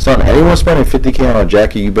know. Son, anyone spending 50K on a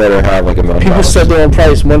jacket, you better have like $1 million. People set their own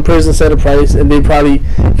price. One person set a price, and they probably,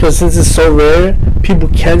 because since it's so rare, people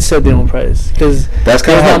can set their own price. Because that's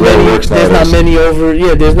kind of how it works now. There's not many over.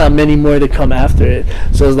 Yeah, there's not many more to come after it.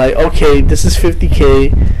 So it's like, okay, this is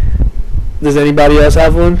 50K. Does anybody else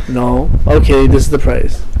have one? No. Okay, this is the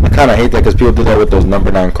price. I kind of hate that because people do that with those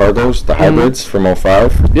number 9 cargos, the hybrids from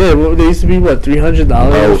 05. Yeah, well, they used to be, what,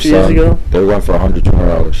 $300 a few years ago? They were going for $100,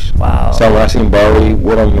 $200. Wow. So when I seen Barley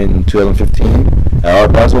with them in 2015 at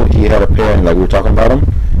Art Basel, he had a pair, and like we were talking about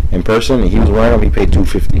him in person, and he was wearing them, he paid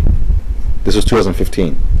 $250. This was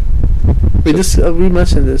 2015. We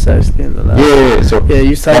mentioned this actually in the last. Yeah, so yeah, you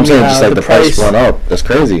I'm saying just like the price went up. That's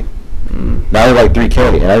crazy. Now they're like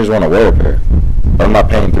 $3K, and I just want to wear a pair. But I'm not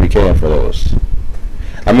paying $3K for those.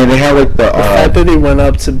 I mean, they have like the fact that they went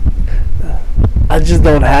up to. I just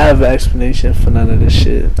don't have an explanation for none of this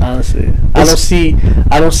shit. Honestly,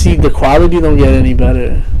 I don't see the quality don't get any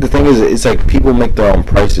better. The thing is, it's like people make their own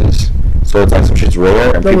prices. So it's like some shit's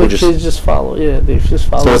rare, and people just follow. Yeah, they just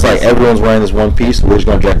follow. So it's like everyone's wearing this one piece, so we're just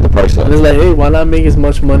gonna jack the price up. And it's like, hey, why not make as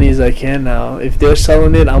much money as I can now? If they're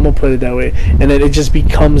selling it, I'm gonna put it that way, and then it just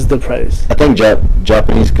becomes the price. I think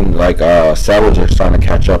Japanese can like sellers are starting to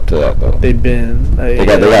catch up to that though. They've been. Like, they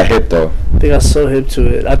got hip though. They got so hip to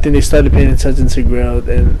it. I think they started paying attention to growth,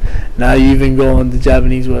 and now you even go on the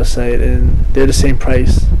Japanese website, and they're the same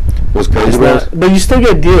price. What's crazy about but you still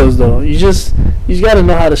get deals though. You just gotta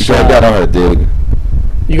know how to shop. You gotta know how to dig.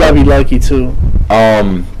 You gotta be lucky too.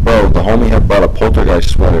 Bro, the homie had bought a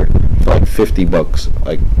Poltergeist sweater for like $50,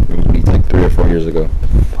 like maybe like 3 or 4 years ago.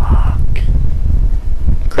 Fuck.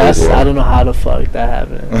 Crazy. I don't know how the fuck that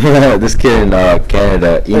happened. This kid in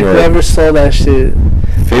Canada, like whoever sold that shit.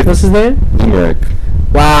 What's his name? Emerick.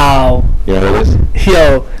 Wow. You know who it is?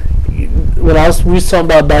 Yo, when we was talking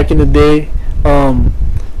about back in the day,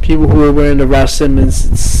 people who were wearing the Raf Simons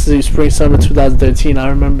Spring Summer 2013. I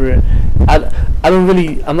remember.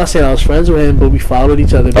 I'm not saying I was friends with him, but we followed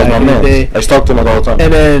each other back in the day. I talked to him all the time.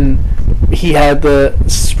 And then he had the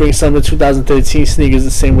Spring Summer 2013 sneakers the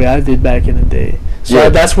same way I did back in the day. So yeah.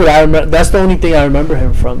 That's what I remember. That's the only thing I remember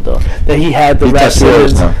him from, though. That he had the Raf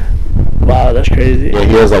Simons. Wow, that's crazy. Yeah,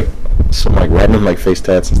 he has like some like random like face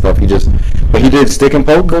tats and stuff. But he did stick and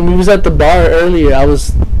poke. When we was at the bar earlier, I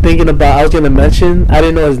was gonna mention, I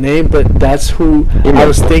didn't know his name, but that's who I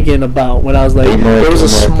was thinking about when I was like, there was a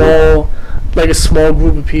small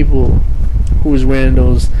group of people who was wearing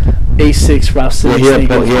those A6 Ralph Simmons he had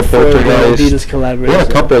sneakers before the Poltergeist. Adidas collaboration. He had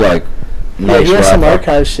a couple like. Yeah, he has some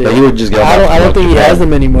archive shit. That he would just get. I don't think he has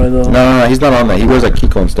them anymore though. No, he's not on that. He wears like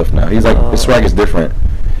Kiko and stuff now. He's like his swag is different,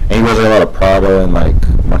 and he wears like a lot of Prada and like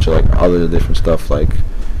a bunch of like other different stuff like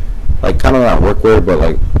kind of not workwear but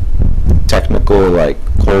like technical like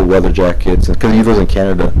cold weather jackets because he lives in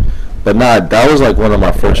Canada. But that was like one of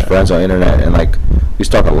my first friends on the internet, and like we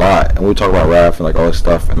used to talk a lot, and we would talk about rap and like all this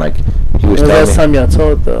stuff, and like he was telling me. When was the last time y'all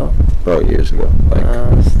talked though? About years ago, like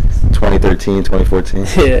 2013,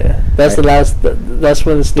 2014. Yeah, that's the last. That's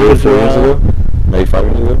when the sneakers 4 years ago, maybe 5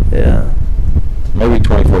 years ago. Yeah, maybe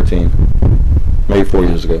 2014, maybe 4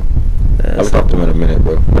 years ago. I haven't talked to him in a minute,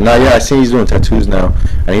 bro. But now, yeah, I see he's doing tattoos now,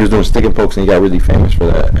 and he was doing stick and pokes, and he got really famous for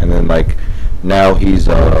that. And then like now he's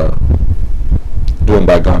doing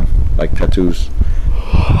by gun, like tattoos.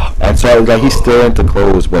 And so like he's still into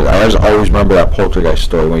clothes, but I just always remember that Poltergeist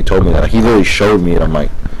story when he told me that. He literally showed me it. I'm like,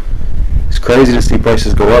 it's crazy to see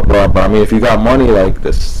prices go up, bro. But I mean, if you got money, like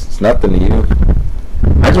this, it's nothing to you.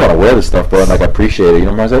 I just want to wear this stuff, bro, and like appreciate it. You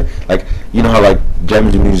know what I'm saying? Like, you know how like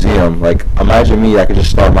Gems Museum. Like, imagine me. I could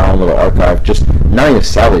just start my own little archive. Just not even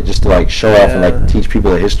sell it, just to like show off and like teach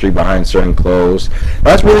people the history behind certain clothes.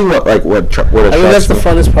 That's really what attracts me. I think that's the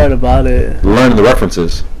funnest part about it. Learning the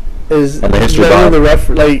references. Is and the history learning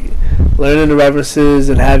learning the references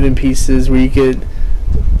and having pieces where you could.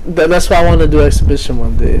 That's why I want to do an exhibition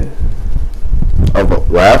one day. Of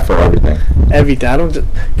Ralph or everything? Everything.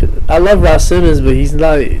 I love Ralph Simmons, but he's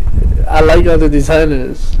not. I like other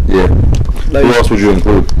designers. Yeah. Like, who else would you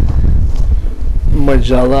include?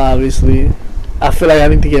 Margiela, obviously. I feel like I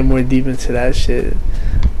need to get more deep into that shit.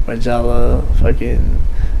 Margiela, fucking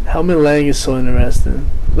Helmut Lang is so interesting.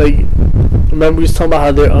 Like, remember we was talking about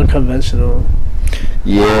how they're unconventional.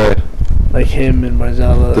 Yeah. Like him and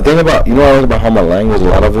Margiela. The thing about, you know what I like about Helmut Lang was a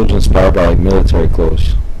lot of it was inspired by like military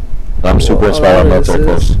clothes. I'm super inspired by military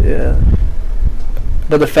clothes. Yeah.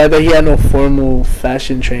 But the fact that he had no formal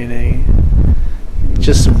fashion training,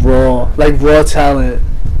 just raw talent.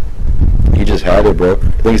 He just had it, bro. I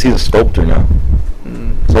think he's a sculptor now.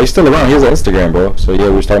 So he's still around. He has an Instagram, bro. So yeah,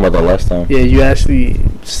 we were talking about that last time. Yeah, you actually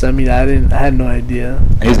sent me that. I had no idea.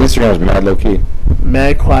 His Instagram is mad low key.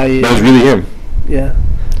 Mad quiet. That was really him. Yeah.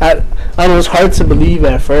 I don't know, it's hard to believe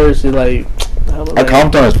at first. You're like, I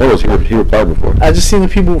commented on his photos. He replied before. I just seen the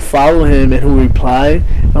people who follow him and who reply.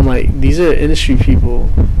 I'm like, these are industry people.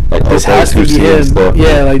 Like, this has to be him.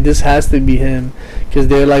 Yeah, like this has to be him, because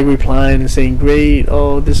they're like replying and saying, "Great,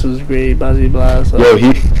 oh, this was great, blah blah blah." So. Yo,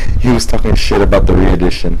 he was talking shit about the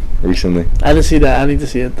re-edition recently. I didn't see that. I need to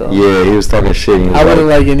see it though. Yeah, he was talking shit. I wouldn't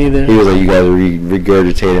like it either. He was like, "You guys are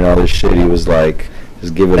regurgitating all this shit." He was like,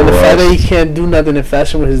 "Just give it." And the fact that he can't do nothing in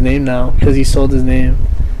fashion with his name now because he sold his name.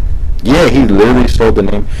 Yeah, he literally sold the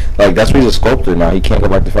name. Like, that's why he's a sculptor now. He can't go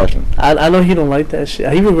back to fashion. I know he don't like that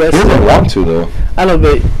shit. He regrets it. He doesn't want to, though. I know,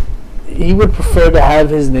 but he would prefer to have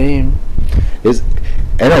his name.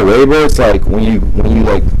 In a way, bro, it's like when you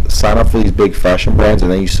like sign up for these big fashion brands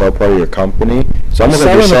and then you sell part of your company. It's almost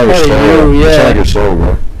like you're selling your soul. You're selling your soul,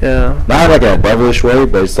 bro. Yeah. Not like in a devilish way,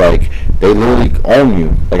 but it's like they literally own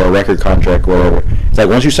you, like a record contract, whatever. It's like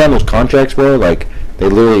once you sign those contracts, bro, like they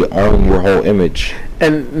literally own your whole image.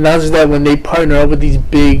 And not just that, when they partner up with these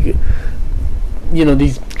big,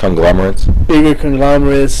 these conglomerates, bigger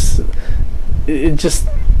conglomerates, it just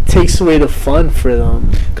takes away the fun for them.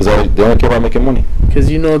 Because they don't care about making money. Because,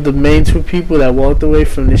 the main two people that walked away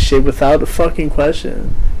from this shit without a fucking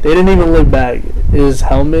question, they didn't even look back. It was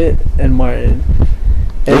Helmut and Martin.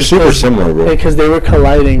 They're super similar, bro. Because they were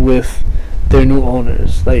colliding with their new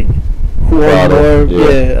owners, like, who own more,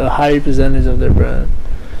 a higher percentage of their brand.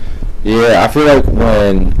 Yeah, I feel like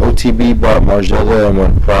when OTB bought Margiela and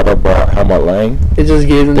when Prada bought Helmut Lang, it just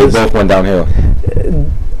gave them. They both went downhill.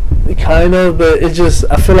 Kind of, but it just,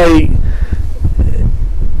 I feel like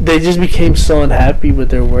they just became so unhappy with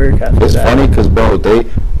their work after it's that. Funny because, bro, they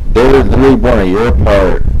were literally born a year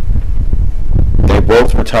apart. They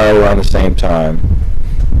both retired around the same time,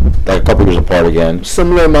 like a couple years apart again.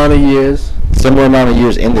 Similar amount of years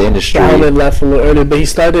in the industry. Helmut left a little earlier, but he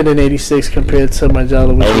started in '86 compared to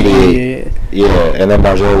Margiela, which was '88. Yeah, and then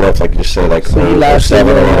Margiela left, like you said, like so he lasted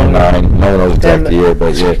 07 or 09. No one knows exact year,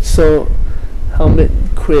 but yeah. So Helmut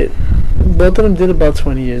quit. Both of them did about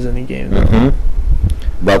 20 years in the game, though.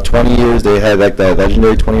 Mm-hmm. About 20 years, they had like that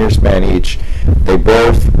legendary 20-year span each. They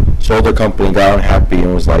both sold their company, got unhappy,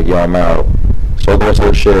 and was like, "Yo, I'm out." Sold the rest of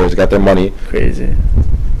their shares, got their money. Crazy.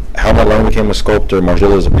 Helmut Lang became a sculptor.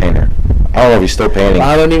 Margiela is a painter. I don't know if he's still painting.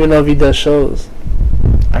 I don't even know if he does shows.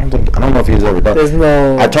 I don't know if he's ever done. There's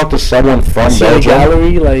no. I talked to someone from Belgium.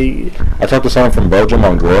 Gallery, like. I talked to someone from Belgium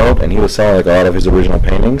on Grailed, and he was selling like a lot of his original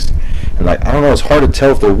paintings. And like, I don't know, it's hard to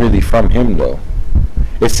tell if they're really from him though.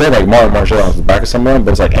 It said like Martin Margiela on the back of someone,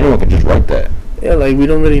 but it's like anyone can just write that. Yeah, like we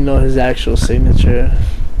don't really know his actual signature.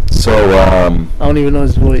 So I don't even know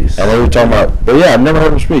his voice. and they were talking about, but yeah, I've never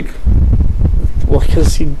heard him speak. Well,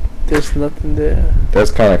 because there's nothing there.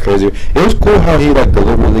 That's kind of crazy. It was cool how he like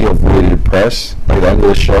deliberately avoided press. Like at the end of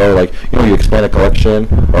the show, like you explain a collection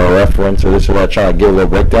or a reference or this or that, trying to give a little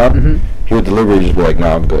breakdown. Mm-hmm. He would deliberately just be like,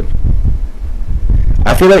 "Nah, I'm good."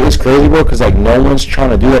 I feel like it's crazy, bro, because like no one's trying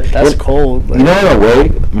to do that. That's cold. Like, You know, in a way,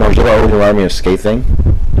 Margiela always reminded me of Skate Thing,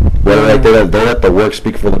 where like they let the work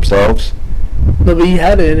speak for themselves. No, but he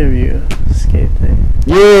had an interview. Skate thing.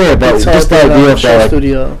 Yeah, but just the idea of that,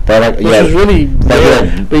 studio, like, which was really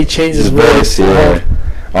like, but he changed his voice. Yeah.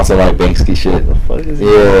 Also like Banksy shit. What the fuck is he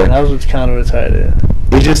Yeah. doing? That was kind of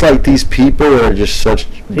retarded. It's just like these people are just such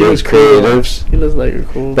He good looks creatives. Cool. He looks like a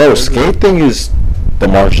cool. Bro, person. Skate Thing is the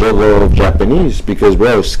Margiela of Japanese because,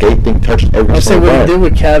 bro, Skate Thing touched every I'm saying single what he brand. did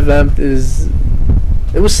with Cav Amp is,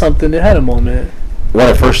 it was something. It had a moment. When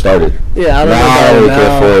it first started. Yeah, I don't Now know we about it now.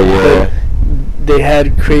 care for it, yeah. But they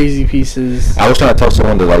had crazy pieces. I was trying to tell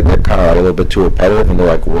someone that like they're kind of like a little bit too repetitive, and they're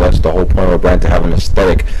like, "Well, that's the whole point of a brand, to have an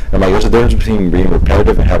aesthetic." And I'm like, "There's a difference between being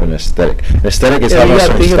repetitive and having an aesthetic. An aesthetic is Yeah, you having a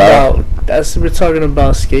gotta certain think style." about that's we're talking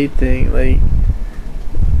about Skate Thing. Like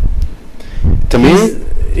To me,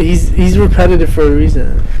 he's repetitive for a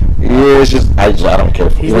reason. yeah, it's just I don't care.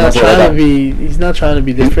 He's not trying to be. He's not trying to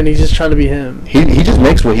be different. He's just trying to be him. He just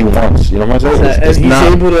makes what he wants. You know what I'm saying? And It's he's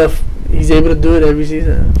not, able to. He's able to do it every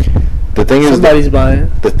season. the thing is, Somebody's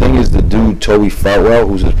buying. the thing is, the dude Toby Feltwell,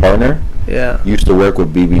 who's his partner, Yeah. used to work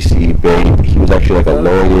with BBC. Babe, he was actually like a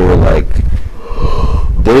lawyer. Like,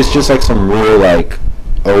 there's just like some real like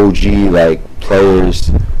OG like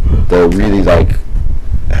players that really like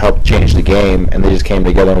helped change the game, and they just came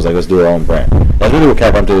together and was like, let's do our own brand. That's really what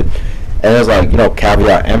Cav Amp did, and it's like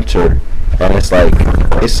Caveat Emptor, and it's like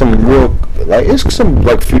it's some real like it's some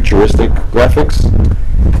like futuristic graphics.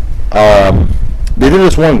 They did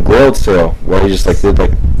this one Grailed sale where they just like did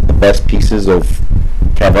like the best pieces of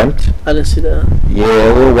Cav Amp. I didn't see that. Yeah,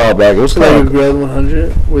 a little while back. It was Like a kind of grade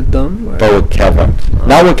 100 with them. Or? but with Cav Amp.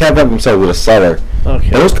 Not with Cav Amp himself, with a seller.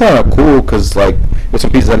 Okay. It was kind of cool because like with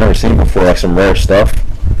some pieces I've never seen before, like some rare stuff.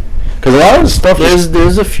 Because a lot of the stuff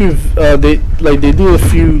There's a few they do a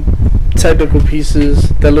few technical pieces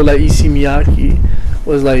that look like Issey Miyake.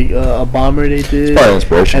 Was like a bomber they did, probably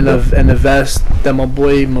inspiration. and a vest that my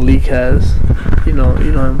boy Malik has. You know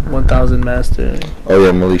him, 1000 Master. Oh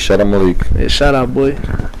yeah, Malik. Shout out Malik. Yeah, shout out, boy.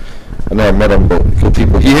 I never met him, but good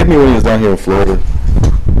people. He hit me when he was down here in Florida.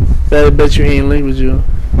 Bet you he ain't linked with you.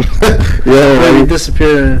 Yeah, Why why you you,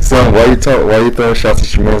 disappearing? son, why you throwing shots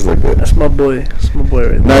at your mans like that? That's my boy. That's my boy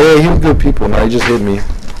right Nah, there. yeah, he was good people. Nah, he just hit me.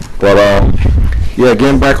 But yeah,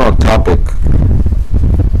 getting back on topic.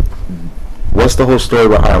 What's the whole story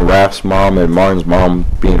behind Raph's mom and Martin's mom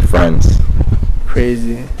being friends?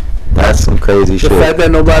 Crazy. That's some crazy The shit. fact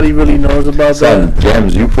that nobody really knows about Son, that.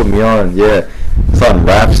 Gems, you put me on. Yeah. Son,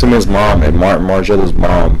 Raph Simmons' mom and Martin Margiela's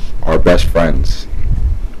mom are best friends.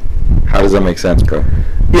 How does that make sense, bro?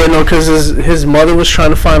 Yeah, no, because his mother was trying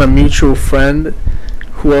to find a mutual friend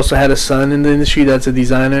who also had a son in the industry that's a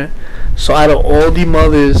designer. So out of all the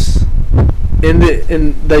mothers in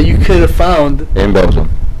that you could have found, In Belgium.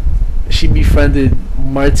 she befriended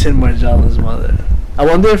Martin Margiela's mother. I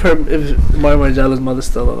wonder if Martin Margiela's mother's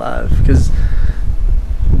still alive, because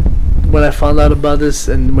when I found out about this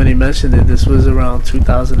and when he mentioned it, this was around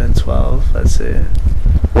 2012, I'd say.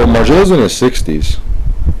 Well, Margiela's in his 60s.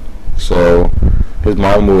 So his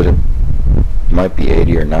mom might be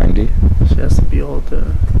 80 or 90. She has to be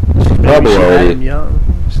older. She's Maybe probably she had already. him young.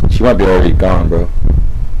 She might be already gone, bro.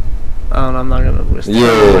 I don't know, I'm not gonna wish Yeah.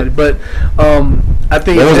 anybody, but I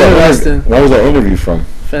think When it's interesting. was that interview from?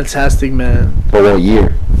 Fantastic man. For what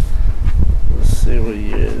year? Let's see what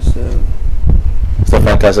year it is. It's the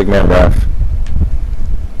Fantastic Man, Raph.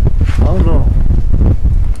 I don't know.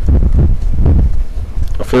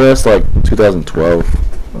 I feel that's like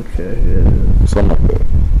 2012. Okay, yeah. Something like that.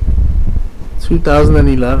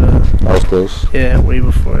 2011. That was close. Yeah, way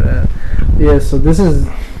before that. Yeah, so this is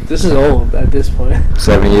old at this point.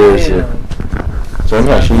 7 years. Yeah. Yeah.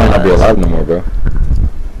 So she might not be alive no more, bro.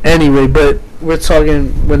 Anyway, but we're talking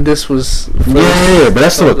when this was first Yeah, but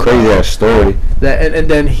that's still a talked crazy about. ass story. That and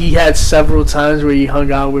then he had several times where he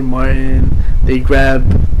hung out with Martin. They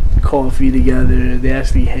grabbed coffee together. They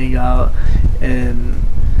actually hang out, and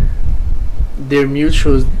their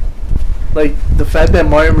mutuals like the fact that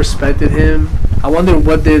Martin respected him. I wonder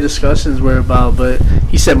what their discussions were about, but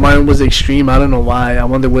he said Martin was extreme. I don't know why. I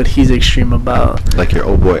wonder what he's extreme about. Like your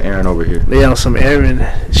old boy Aaron over here. They on some Aaron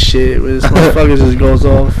shit where this motherfucker just goes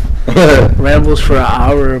off, rambles for an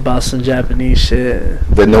hour about some Japanese shit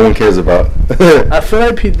that no one cares about. I feel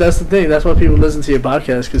like that's the thing. That's why people listen to your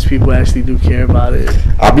podcast, because people actually do care about it.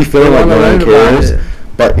 I'll be feeling like no one cares,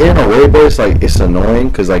 but in a way, bro, it's like it's annoying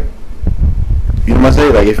because like you know what I'm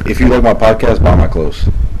saying. Like if you like my podcast, buy my clothes,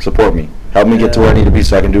 support me. Help me get to where I need to be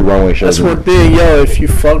so I can do runway shows. That's one thing, yo. If you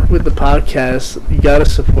fuck with the podcast, you gotta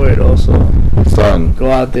support it also. Son, go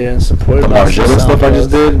out there and support the Margiela stuff I just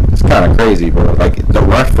did. It's kind of crazy, bro. Like the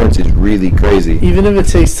reference is really crazy. Even if it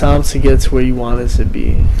takes time to get to where you want it to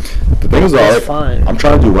be. The thing is, that's fine. I'm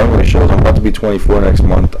trying to do runway shows. I'm about to be 24 next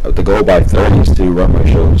month. The goal by 30 is to do runway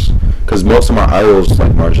shows. Because most of my idols,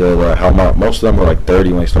 like Margiela, most of them were like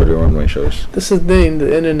 30 when they started doing runway shows. This is the thing.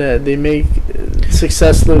 The internet, they make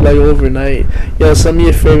success look like overnight. Yo, some of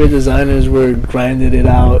your favorite designers were grinding it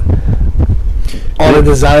out on a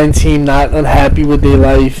design team, not unhappy with their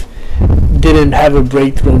life, didn't have a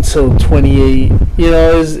breakthrough until 28. You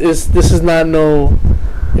know, this is not no.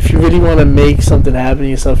 If you really want to make something happen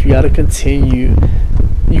in yourself, you got to continue.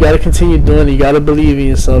 You got to continue doing it. You got to believe in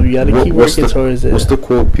yourself. You got to keep working towards it. What's the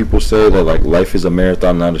quote people say that like life is a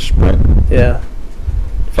marathon, not a sprint? Yeah.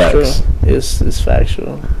 Facts. True. It's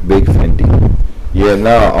factual. Big Fendi. Yeah,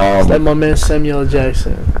 it's like my man Samuel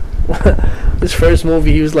Jackson. His first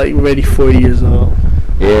movie, he was like already 40 years old.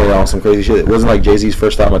 Yeah, on some crazy shit. It wasn't like Jay-Z's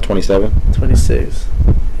first time at 27? 26.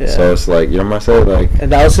 Yeah. So it's like, you know what I'm saying? Like,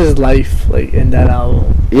 and that was his life, like, in that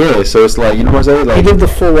album. Yeah, so it's like, you know what I'm saying? Like, he lived a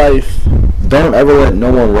full life. Don't ever let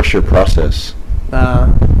no one rush your process.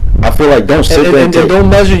 Nah. I feel like don't sit there and don't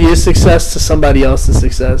measure your success to somebody else's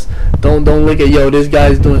success. Don't look at, yo, this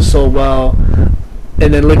guy's doing so well,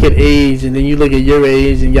 and then look at age, and then you look at your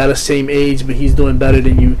age, and you're the same age, but he's doing better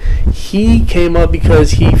than you. He came up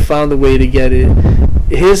because he found a way to get it.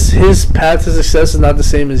 His path to success is not the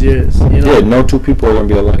same as yours. You know? Yeah, no two people are gonna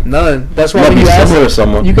be alike. None. That's why when you ask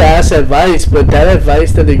someone, you can ask advice, but that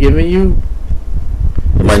advice that they're giving you,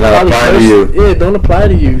 it might not apply to you. Yeah, it don't apply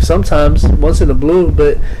to you. Sometimes, once in a blue,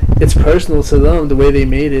 but it's personal to them, the way they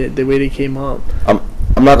made it, the way they came up.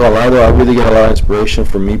 I'm not gonna lie though, I really get a lot of inspiration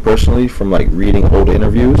from me personally from like reading old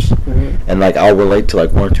interviews, and like I'll relate to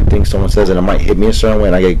like one or two things someone says, and it might hit me a certain way,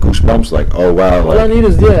 and I get goosebumps. Like, oh wow. All I need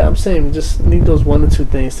is I'm saying just need those one or two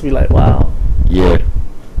things to be like, wow. Yeah.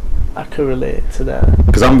 I could relate to that.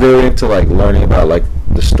 Because I'm very into like learning about like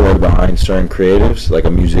the story behind certain creatives, like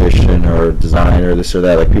a musician or a designer, this or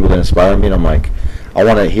that, like people that inspire me, and I'm like, I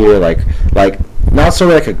want to hear like not so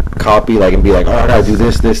that I could copy like and be like, oh, I gotta do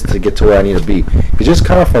this to get to where I need to be. It's just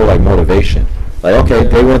kind of for like motivation. Like, okay,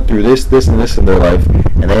 they went through this and this in their life,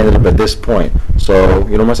 and they ended up at this point. So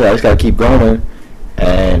you know what I'm saying? I just gotta keep going,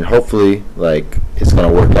 and hopefully like it's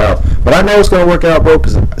gonna work out. But I know it's gonna work out, bro,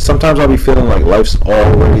 because sometimes I'll be feeling like life's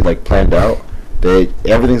already like planned out. That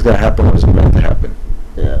everything's gonna happen when it's meant to happen.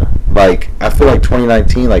 Yeah. Like I feel like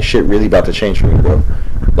 2019, like shit really about to change for me, bro.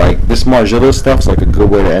 Like this Margiela stuff's like a good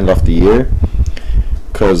way to end off the year.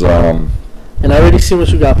 Cause and I already see what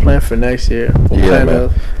you got planned for next year. Yeah,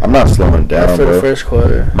 man. I'm not slowing down, for bro. The first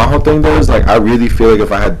quarter. My whole thing though is like I really feel like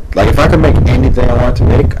if I could make anything I wanted to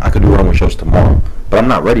make, I could do runway shows tomorrow. But I'm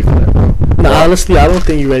not ready for that, bro. No, honestly, I don't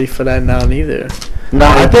think you're ready for that now neither. No,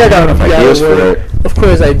 I think I got enough ideas for that. Of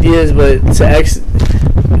course, ideas, but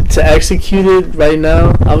to execute it right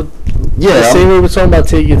now, I would. Yeah, the same way we're talking about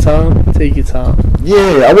take your time. Take your time.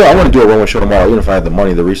 Yeah, I want to do a runway show tomorrow, even if I have the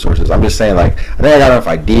money, the resources. I'm just saying, like, I think I got enough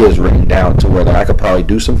ideas written down to where like, I could probably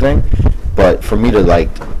do something. But for me to like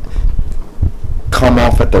come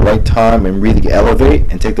off at the right time and really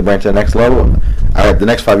elevate and take the brand to the next level, the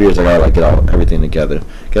next 5 years I gotta like get everything together,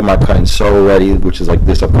 get my cutting so ready, which is like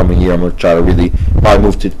this upcoming year. I'm gonna try to really probably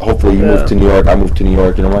move to. Hopefully, you move to New York. I move to New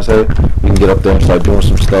York. You know what I'm saying? We can get up there and start doing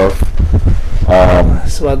some stuff.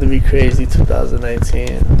 It's about to be crazy,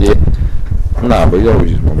 2019. Yeah. Nah, but you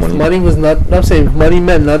always use more money. If money was not. I'm saying if money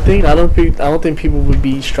meant nothing. I don't think people would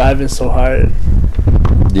be striving so hard.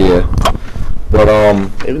 Yeah. But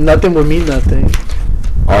if nothing would mean nothing.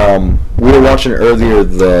 We were watching earlier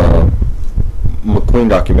the McQueen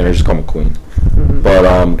documentary. Just called McQueen. Mm-hmm.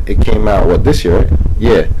 But it came out this year, right?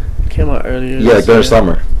 Yeah. It came out earlier. Yeah, like during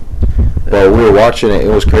summer. But we were watching it. It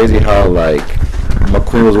was crazy how like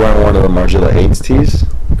McQueen was wearing one of the Margiela AIDS tees.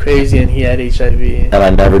 Crazy, and he had HIV. And I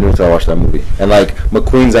never knew until I watched that movie. And like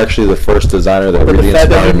McQueen's actually the first designer that really inspired me. But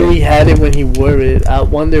the fact that he knew he had it when he wore it, I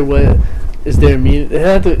wonder what is there meaning. It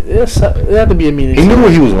had to be a meaning. He knew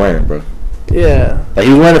what he was wearing, bro. Yeah. Like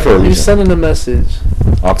he was wearing it for a He was reason. sending a message.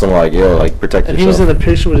 On some like, yo, like protect And yourself. he was in a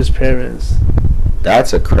picture with his parents.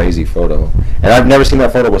 That's a crazy photo, and I've never seen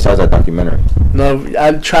that photo besides that documentary. No,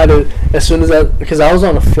 I tried to as soon as because I was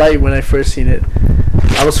on a flight when I first seen it.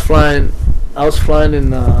 I was flying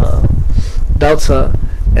in Delta,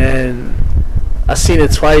 and I seen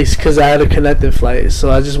it twice because I had a connecting flight,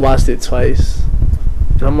 so I just watched it twice.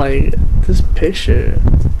 And I'm like, this picture.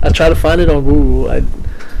 I try to find it on Google. It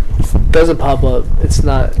doesn't pop up. It's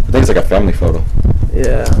not. I think it's like a family photo.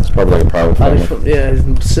 Yeah. It's probably like a private family.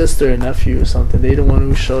 His sister and nephew or something. They the one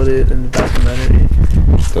who showed it in the documentary.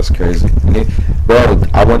 That's crazy. Bro,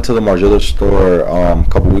 I went to the Margiela store a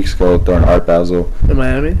couple weeks ago during Art Basel. In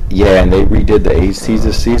Miami? Yeah, and they redid the AIDS tees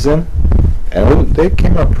this season, and they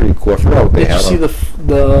came out pretty cool. I forgot what they had. Did you see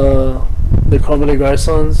the Comme des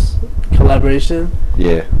Garçons collaboration?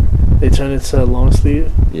 Yeah. They turned it to a long sleeve.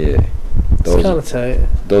 Yeah. It's kind of tight.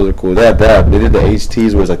 Those are cool. They did the AIDS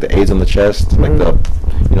tees where it's like the AIDS on the chest, like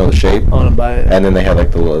the shape. I want to buy it. And then they had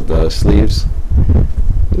like the sleeves.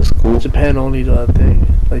 It's cool. Japan only though, I think.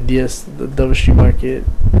 Like the Double Street Market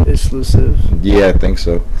exclusive. Yeah, I think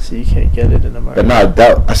so. So you can't get it in the market. But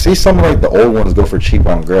nah, I see some of like the old ones go for cheap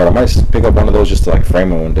on girl. I might pick up one of those just to like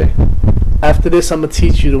frame it one day. After this, I'm gonna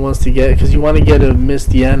teach you the ones to get because you want to get a Miss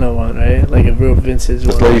Diana one, right? Like a real vintage This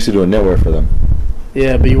one. lady used to do a knitwear for them.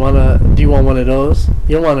 Yeah, but do you want one of those?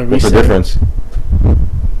 You don't want a What's recent. the difference?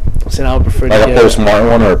 I'm saying I would prefer Like to a get post Martin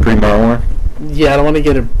one or a pre Martin one? Yeah, I don't want to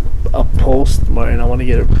get a post Martin. I want to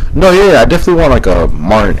get a. No, yeah, I definitely want like a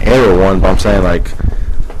Martin era one, but I'm saying like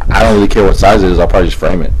I don't really care what size it is. I'll probably just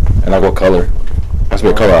frame it and like what color. That's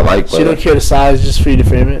what color I like. So you don't care the size, just for you to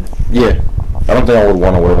frame it? Yeah, I don't think I would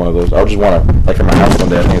want to wear one of those. I would just want to like for my house one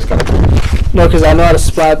day. I think it's kind of cool. No, because I know how to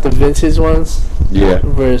spot the vintage ones. Yeah.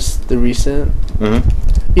 Versus the recent. Mhm.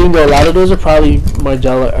 Even though a lot of those are probably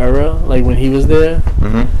Margiela era, like when he was there.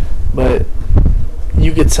 Mhm. But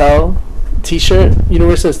you could tell. T-shirt. You know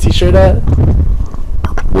where it says T-shirt at?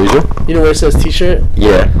 What is it? You know where it says T-shirt?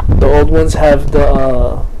 Yeah. The old ones have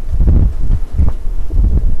the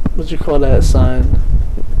what you call that sign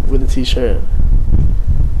with the T-shirt?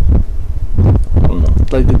 I don't know.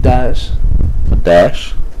 Like the dash. A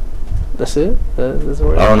dash? That's it. That's the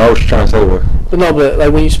word. I don't know what you're trying to say. Where? But no, but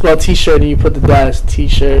like when you spell T-shirt and you put the dash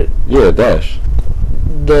T-shirt. Yeah, dash.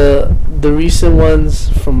 The recent ones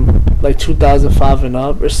from like 2005 and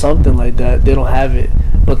up or something like that, they don't have it.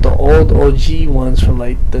 But the old OG ones from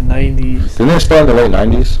like the 90s. Didn't they start in the late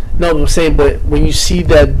 90s? No, but I'm saying, but when you see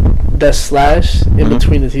that slash in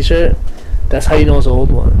between the T-shirt, that's how you know it's an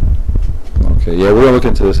old one. Okay, yeah, we're gonna look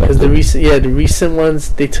into this. Because the recent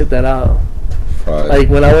ones, they took that out. Right. Like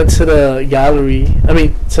when I went to the gallery,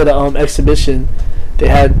 to the exhibition, they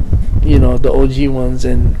had, the OG ones,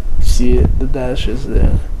 and you see it, the dash is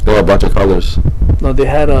there. They had a bunch of colors. No, they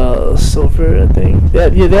had a silver, I think. They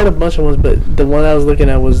had a bunch of ones, but the one I was looking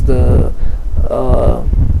at was the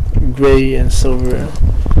gray and silver.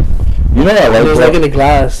 You know what I like? It was bro? like in a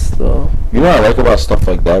glass, though. You know what I like about stuff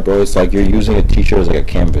like that, bro? It's like you're using a t-shirt as like a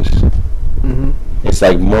canvas. Mhm. It's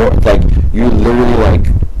like like you're literally like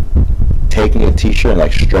taking a t-shirt and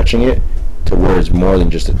like stretching it to where it's more than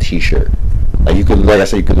just a t-shirt. Like you could, like I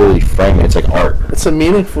said, you could literally frame it. It's like art. It's a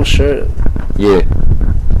meaningful shirt. Yeah.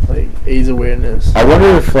 Like AIDS awareness. I wonder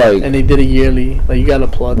if like. And they did it yearly. Like you gotta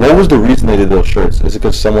applaud. What that. was the reason they did those shirts? Is it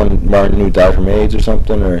because someone Martin knew died from AIDS or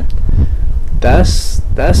something, or? That's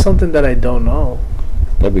something that I don't know.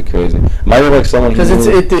 That'd be crazy. Might have like someone. Because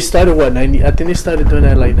they started what 90? I think they started doing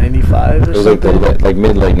that like 95 or It was something. like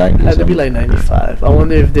mid late 90s. Had to be like 95. I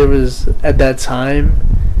wonder if there was at that time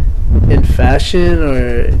in fashion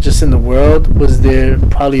or just in the world, was there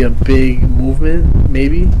probably a big movement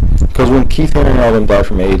maybe? Because when Keith Haring and all them died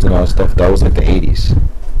from AIDS and all that stuff, that was like the 80s.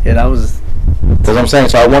 Yeah, that was. That's what I'm saying.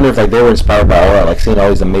 So I wonder if like they were inspired by all that, like seeing all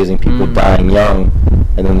these amazing people dying young,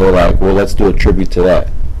 and then they're like, well, let's do a tribute to that.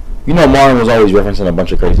 You know, Martin was always referencing a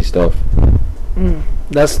bunch of crazy stuff.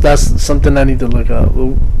 That's something I need to look up.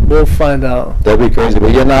 We'll find out. That'd be crazy,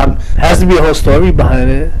 but you're not. Has to be a whole story behind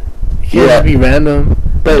it. It can't just be random.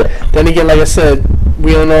 But then again, like I said,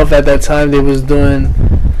 we don't know if at that time they was doing.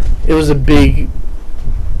 It was a big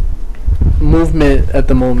movement at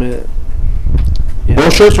the moment. Yeah.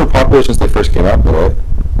 Those shirts were popular since they first came out, though, right?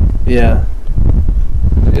 Yeah.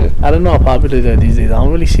 Yeah. I don't know how popular they are these days. I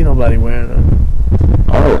don't really see nobody wearing them.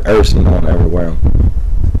 I don't ever seen no one ever wear them.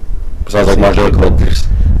 Besides like Margiela collectors.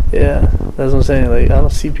 Yeah, that's what I'm saying. Like I don't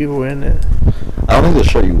see people wearing it. I don't think the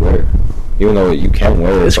shirt you wear, even though you can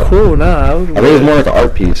wear it. It's cool. Nah, I think it's more like an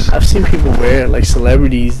art piece. I've seen people wear it, like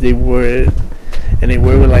celebrities. They wear it, and they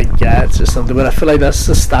wear it with like gats or something. But I feel like that's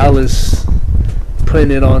a stylist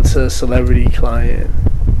putting it on to a celebrity client.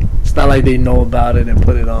 It's not like they know about it and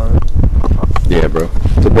put it on. Yeah, bro.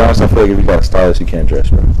 To be honest, I feel like if you got a stylist, you can't dress,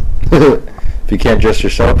 bro. If you can't dress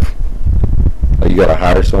yourself, like you gotta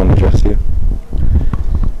hire someone to dress you.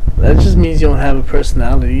 That just means you don't have a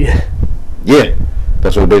personality. Yeah,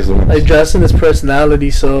 that's what it basically means. Like dressing is personality,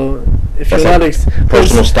 so if That's you're not like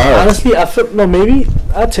personal style. Honestly, I feel maybe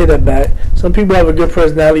I'd take that back. Some people have a good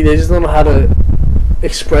personality, they just don't know how to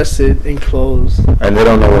express it in clothes. And they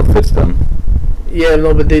don't know what fits them. Yeah,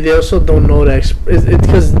 no, but they also don't know that it's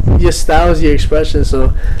because your style is your expression.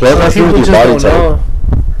 So Plus, some people just don't know.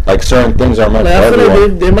 Like certain things are meant Like, for I feel everyone.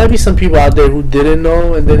 like there might be some people out there who didn't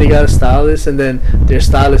know, and then they got a stylist, and then their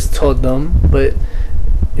stylist told them. But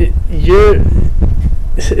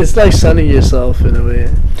it's like sunning yourself in a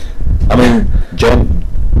way. I mean,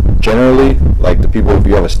 generally, like the people, if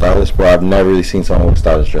you have a stylist, bro, I've never really seen someone with a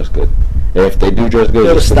stylist dress good. And if they do dress good,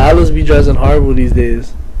 Yo, the stylists be dressing horrible these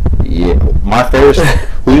days. Yeah, my favorite.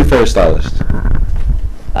 Who's your favorite stylist?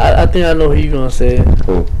 I think I know who you gonna say.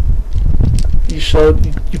 Who?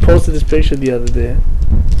 You posted this picture the other day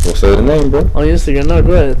Well, say the name, bro. on Instagram. No,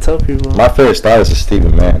 go ahead, tell people. My favorite stylist is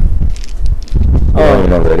Stephen Mann. I don't even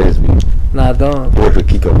know who that is, but Nah, I don't. he worked with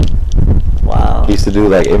Kiko. Wow. He used to do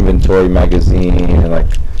like Inventory magazine and like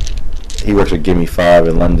he works with Gimme 5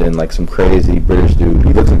 in London, like some crazy British dude.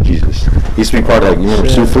 He looks like Jesus. He used to be part of like, you remember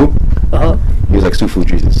Shit. Sufu? Uh huh. He was like Sufu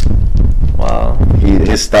Jesus. Wow.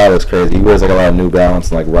 His style is crazy. He wears like a lot of New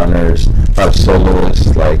Balance and like runners, a lot of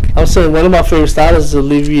soloists, like I'm saying one of my favorite stylists is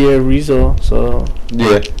Olivier Rizzo. So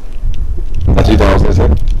yeah. That's who I was gonna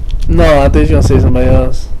say. no, I think you're gonna say somebody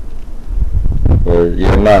else. Or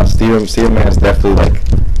yeah, nah, Steven Mann is definitely like,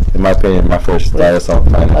 in my opinion, my first stylist on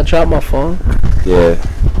the I planet. dropped my phone. Yeah,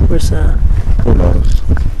 Where's that? who knows?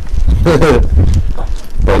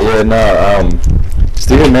 But yeah, nah,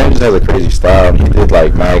 Steven Mann just has a crazy style. He did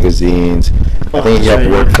like magazines. I think he had to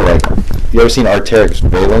work for like, you ever seen Arc'teryx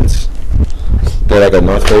Valence? They're like a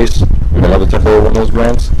North Face, another type of one of those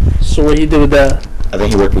brands. So what he did with that? I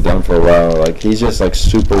think he worked with them for a while. Like he's just like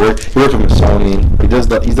super work. He worked with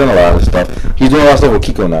Sony. He's done a lot of stuff. He's doing a lot of stuff with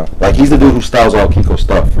Kiko now. Like he's the dude who styles all Kiko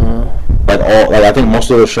stuff. Like I think most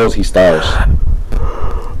of those shows he styles.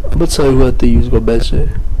 I'm gonna tell you what they use. Go bet you.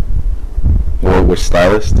 Or which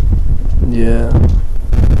stylist? Yeah.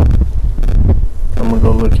 I'm gonna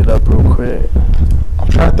go look it up real quick. I'm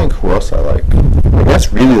trying to think who else I like. Like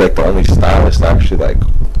that's really like the only stylist I actually like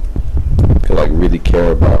could like really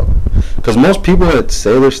care about. Because most people that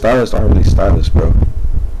say they're stylists aren't really stylists, bro.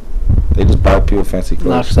 They just buy people fancy Nah,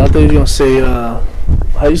 clothes. cause I thought you were gonna say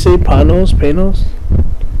how you say Panos?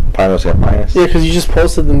 Pinos, yeah, Pinos. Yeah, cause you just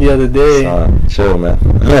posted them the other day. Chill, man.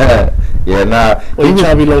 Yeah, nah. Well, you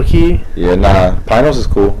trying to be low key? Yeah, nah. Pinos is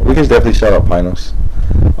cool. We can definitely shout out Pinos.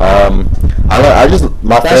 I just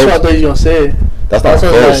my That's favorite. what I thought you were gonna say. That's not That's my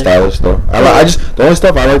what I favorite was like. stylist though. I just the only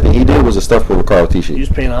stuff I liked that he did was the stuff with Ricardo You Tisci.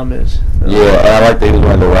 just paying homage. Yeah, and I like that he was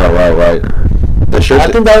wearing the right. The shirt. I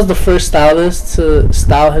think that was the first stylist to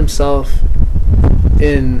style himself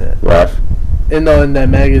in Raf. in that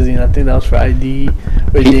magazine. I think that was for ID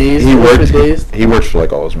or Days. He for worked. Days. He works for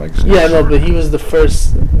like all those magazines. Yeah, no, but he was the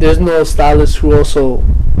first. There's no stylist who also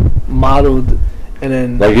modeled and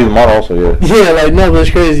then. Like he's a model also, yeah. Yeah, like no, but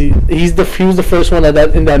it's crazy. He was the first one in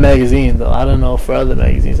that magazine though. I don't know for other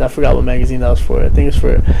magazines. I forgot what magazine that was for. I think it's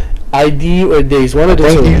for ID or Days. One of the I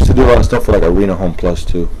think he two. used to do a lot of stuff for like Arena Home Plus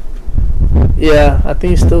too. Yeah, I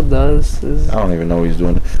think he still does. I don't even know what he's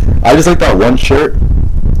doing. I just like that one shirt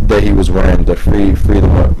that he was wearing, the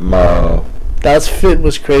That fit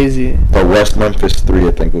was crazy the West Memphis 3,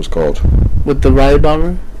 I think it was called. with the Riot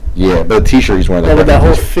Bomber. Yeah, but the T-shirt he's wearing. No, but that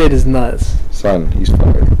whole fit is nuts. Son, he's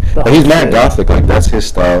fire. The Like, he's whole mad fit. gothic, like that's his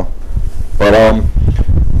style. But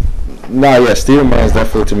nah, yeah, Steven Mann is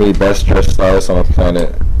definitely to me best dressed stylist on the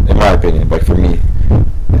planet, in my opinion. Like for me,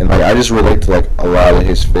 and like I just relate to like a lot of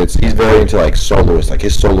his fits. He's very into like soloists. Like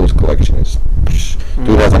his soloist collection is,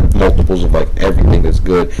 dude has like multiples of like everything that's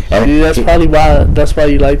good. And Dude, that's why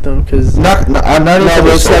you like them, cause I'm not no, even.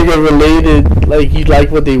 but it's like a related. Like you like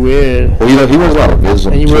what they wear, Well, you know, he wears a lot of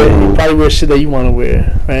Vism and you too. probably wear shit that you want to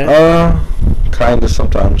wear, right? Kinda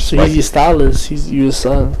sometimes. So like, he's your stylist. He's your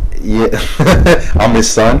son. yeah, I'm his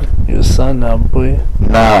son. You're a son now, boy.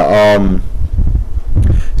 Nah,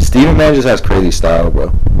 Steven Mann just has crazy style, bro.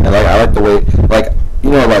 And like I like the way, like you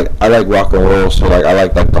know, like I like rock and roll, so like I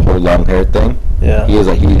like the whole long hair thing. Yeah. He has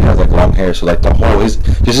like long hair, so like the whole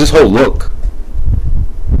his whole look.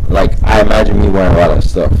 Like I imagine me wearing a lot of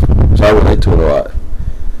stuff, so I relate to it a lot.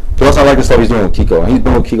 Plus, I like the stuff he's doing with Kiko. And he's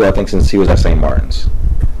been with Kiko, I think, since he was at St. Martin's.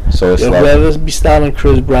 So it's Yo, like, whoever be styling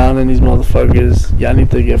Chris Brown and these motherfuckers, y'all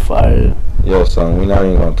need to get fired. yo, son, we're not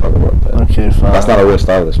even gonna talk about that. Okay, fine. That's not a real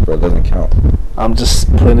stylist, bro. It doesn't count. I'm just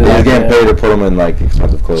putting it They're out just getting there. paid to put them in like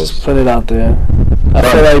expensive clothes. Just put it out there. I Right.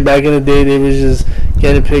 feel like back in the day, they was just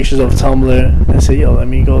getting pictures of Tumblr and say, yo, let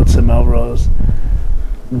me go to Melrose,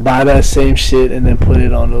 buy that same shit, and then put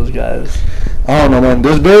it on those guys. I don't know, man.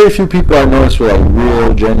 There's very few people I notice with like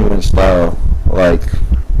real, genuine style. Like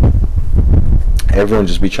everyone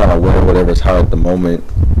just be trying to wear whatever's hot at the moment,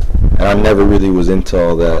 and I never really was into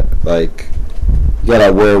all that. Like you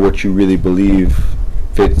gotta wear what you really believe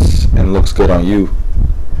fits and looks good on you.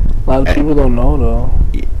 A lot of people don't know, though.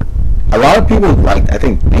 A lot of people like I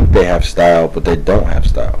think they have style, but they don't have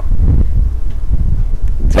style.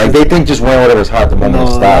 Like they think just wearing whatever's hot at the moment No, is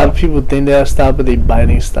a lot style. of people think they have style, but they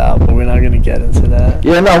biting style. But we're not gonna get into that.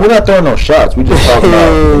 Yeah, no, we're not throwing no shots. We just talking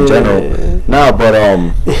about in general. No, but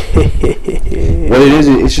what it is,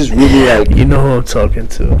 it's just really like, You know who I'm talking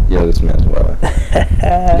to. yo, this man's wild. He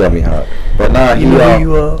got me hot. But nah, You know who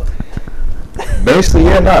you are. basically,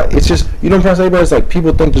 yeah, nah, it's just, you know what I'm trying to say, bro? It's like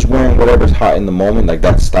people think just wearing whatever's hot in the moment, like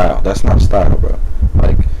that's style. That's not style, bro.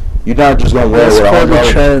 Like you're not just gonna wear That's what called all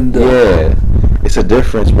a trend. Yeah, it's a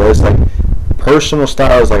difference, bro. It's like personal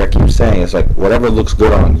style is like I keep saying. It's like whatever looks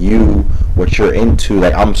good on you, what you're into.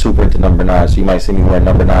 Like I'm super into number 9, so you might see me wear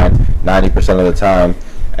number 9 90% of the time,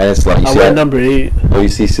 and it's like you I see wear that- number 8. Oh, you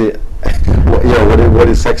see, what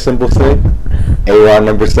did sex symbol say? A-Ron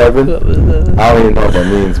number 7. I don't even know what that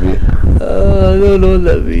means, B. I don't know what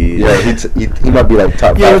that means. Yeah, he might be like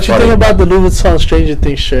top 5. Yeah, what you think about the Louis Vuitton Stranger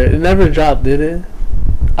Things shirt? It never dropped, did it?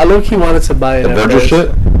 I low-key wanted to buy it. the at Virgil first.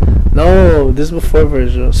 shit? No, this is before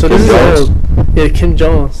Virgil. So Kim this Jones? is old. Yeah, Kim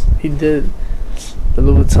Jones. He did the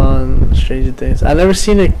Louis Vuitton Stranger Things. I never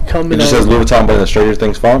seen it come It in. just says Louis Vuitton, but in the Stranger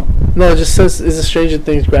Things font. No, it just says it's a Stranger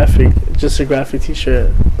Things graphic. Just a graphic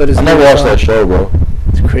T-shirt. But it's I never Louis watched that Vuitton. show, bro.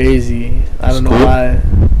 It's crazy. I don't It's know cool. why.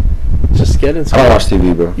 Just get into I don't it. watch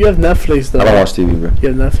TV, bro. You have Netflix though. I don't watch TV, bro.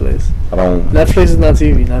 You have Netflix. I don't. Netflix is not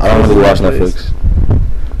TV. Netflix I don't really watch is Netflix.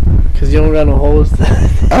 Cause you don't got no host.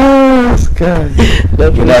 Oh, this guy.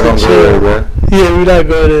 Netflix You're not gonna is go chill. there, bro. Yeah, we not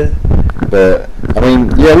going there. But I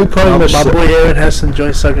mean, yeah, we pretty much. My boy Aaron has some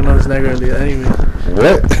joint sucking on his neck earlier. Anyway,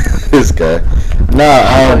 What? This guy. you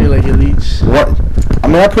Nah. like a leech. What? I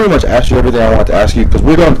mean, I pretty much asked you everything I wanted to ask you because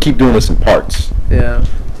we're gonna keep doing this in parts. Yeah.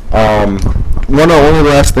 One of the only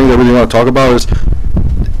last things I really want to talk about is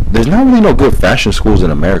there's not really no good fashion schools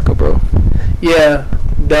in America, bro. Yeah,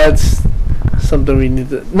 that's something we need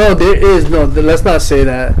to. No, there is no. Let's not say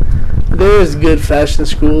that. There is good fashion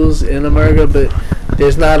schools in America, but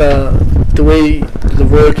there's not the way the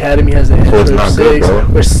Royal Academy has an So it's Antwerp not good,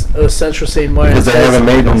 6 bro. or Central St. Martin's. Because they haven't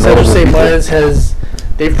made them Central notable St. people. Martin's has.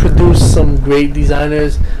 They've produced some great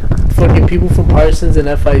designers. Fucking people from Parsons and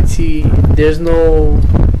FIT. There's no.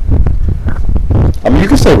 I mean, you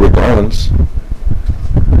can say Rick Owens.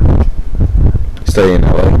 Stay in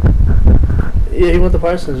LA. Yeah, he went to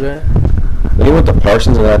Parsons, right? Then he went to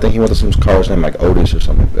Parsons, and I think he went to some college named like Otis or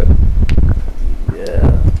something like that.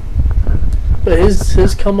 Yeah. But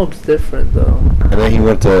his come up's different though. And then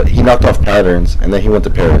he knocked off Patterns, and then he went to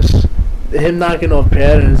Paris. Him knocking off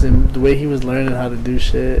Patterns and the way he was learning how to do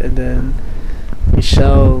shit, and then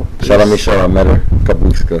Michelle. Shout out Michelle, I met her a couple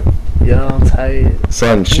weeks ago. Yeah, I'm tight.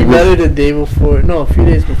 Son, she You met her was the day before. No, a few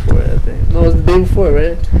days before, I think. No, it was the day before,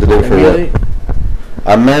 right? the day before Really? what?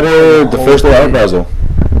 I met her the Oh, first day of Art okay. Basel,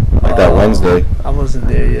 like that Oh, Wednesday. I wasn't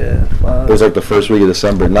there yet. Fuck. It was like the first week of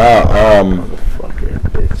December. Motherfucker,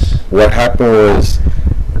 bitch. What happened was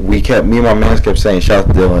me and my man kept saying, shout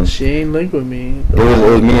out to Dylan. She ain't link with me. It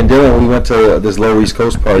was me and Dylan. We went to this Lower East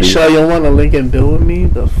Coast You party. sure you don't want to link and bill with me?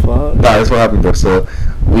 The fuck? Nah, that's what happened, bro. So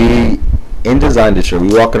we in Design District,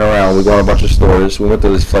 we walking around, we go in a bunch of stores. We went to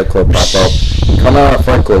this Flight Club pop up. Come out of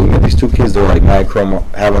Flight Club, we met these two kids. They were like mad chrome,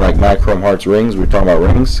 having like mad chrome hearts rings. We were talking about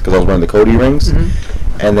rings because I was wearing the Cody rings,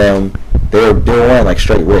 Mm-hmm. and then they were wearing like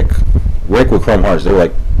straight Rick with chrome hearts. They were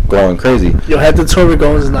like going crazy. Yo, head to toe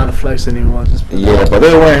Goins is not a flex anymore. Just Yeah, but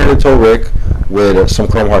they were wearing head to toe Rick with some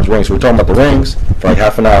chrome hearts rings. So we're talking about the rings for like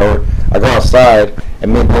half an hour. I go outside,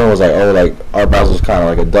 and me and Dylan was like, oh, like Art Basel's kind of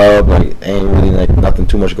like a dub, like ain't really like nothing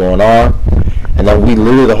too much going on. And then we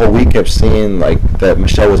literally the whole week kept seeing like that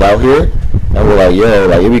Michelle was out here, and we're like, yo,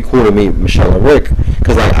 like it'd be cool to meet Michelle and Rick,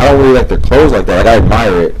 cause like I don't really like their clothes like that. Like I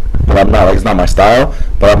admire it, but I'm not like it's not my style.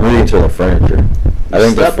 But I'm really into the furniture. I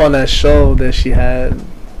think step on that show that she had.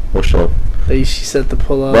 What show? That she said to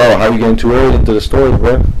pull up. Bro, how you getting too early into the story,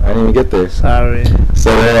 bro? I didn't even get there. Sorry.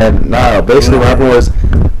 So then, basically what happened was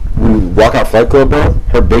we walk out Flight Club, bro.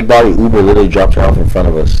 Her big body Uber literally dropped her off in front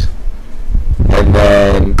of us. And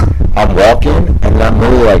then I'm walking, and then I I'm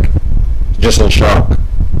really like just in shock.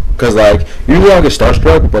 Cause like usually I don't get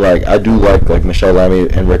starstruck, but like I do like Michelle Lamy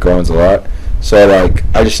and Rick Owens a lot. So like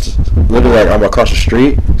I just literally like I'm across the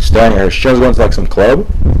street staring at her. She was going to like some club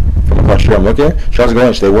from across the street. I'm looking. She was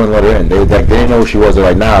going. They wouldn't let her in. They didn't know who she was. They're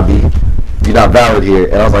like, nah, B, you're not valid here.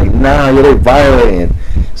 And I was like, nah, you're violating.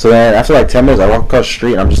 So then after like 10 minutes, I walk across the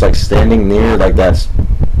street. And I'm just like standing near like that's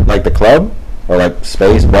like the club or like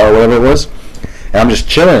space bar or whatever it was, and I'm just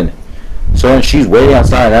chilling. So then she's waiting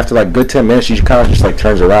outside, and after like good 10 minutes, she kind of just like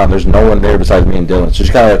turns around. There's no one there besides me and Dylan. So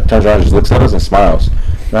she kind of turns around and just looks at us and smiles.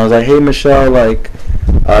 And I was like, hey, Michelle, like,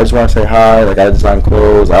 I just want to say hi. Like, I designed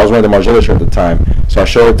clothes. I was wearing the Margiela shirt at the time. So I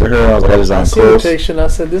showed it to her, and I was like, I designed clothes. I see the picture, and I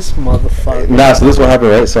said, this motherfucker. Nah, so this is what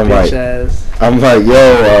happened, right? So I'm like,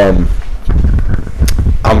 yo,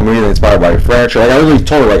 I'm really inspired by your furniture. Like, I really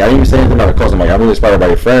told her, like, I didn't even say anything about the clothes. I'm like, I'm really inspired by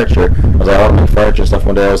your furniture. I was like, I want furniture and stuff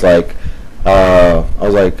one day. I was like,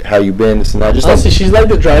 how you been? This and that. Just honestly, like, she's like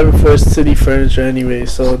the driver for City Furniture anyway,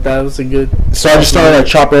 so that was a good. So I just started like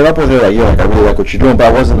chopping it up with her, like, yo, like I really like what you're doing, but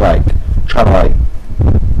I wasn't like trying to like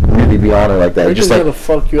really be on her like that. We're just like gonna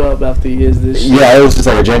fuck you up after years this shit. Yeah, it was just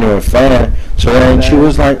like a genuine fan. So then she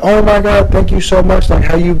was like, oh my god, thank you so much. Like,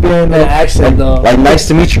 how you been? Like, accent though. Like, nice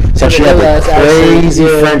to meet you. So she had the crazy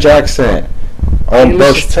French accent. Oh,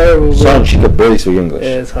 bro, terrible, son, she could barely speak English.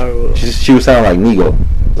 Yeah, it's horrible. She was sounding like Nigo.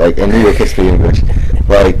 Like, and Nigo can speak English.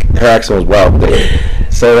 Like, her accent was wild there.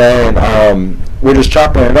 So then, we're just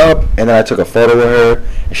chopping it up, and then I took a photo with her,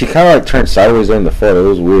 and she kind of like turned sideways during the photo. It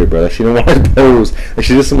was weird, bro. Like, she didn't want to pose. Like,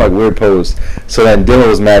 she did some like weird pose. So then Dylan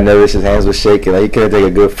was mad nervous. His hands were shaking. Like, he couldn't take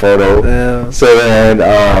a good photo. Yeah. So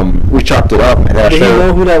then, we chopped it up, and then Did he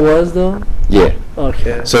know who that was though? Yeah.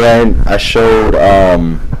 Okay. So then I showed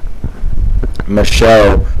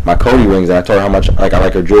Michelle my Cody rings, and I told her how much like I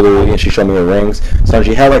like her jewelry, and she showed me her rings. So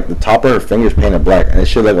she had like the top of her fingers painted black, and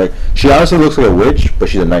she looked like she honestly looks like a witch, but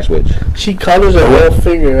she's a nice witch. She colors her whole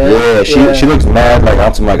finger, right? Yeah, she looks mad like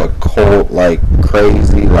on some like a cult, like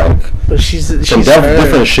crazy, like. But she's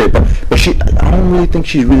different shit, but she I don't really think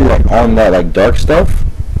she's really like on that like dark stuff.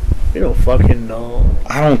 You don't fucking know.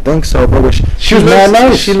 I don't think so, bro. But she was mad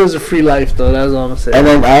nice. She lives a free life, though. That's all I'm saying. And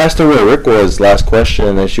then I asked her where Rick was last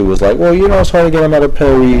question, and she was like, well, you know, it's hard to get him out of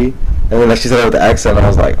Perry. And then like, she said it with the accent, and I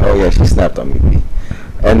was like, oh, yeah, she snapped on me.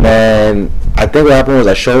 And then I think what happened was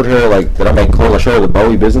I showed her, like, that I made clothes. I showed her the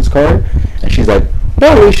Bowie business card, and she's like,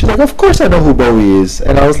 Bowie? She's like, of course I know who Bowie is.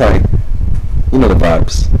 And I was like, you know the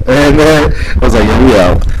vibes. And then I was like,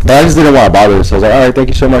 yeah. But I just didn't want to bother her. So I was like, all right, thank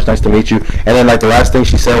you so much. Nice to meet you. And then, like, the last thing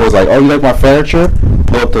she said was like, oh, you like my furniture?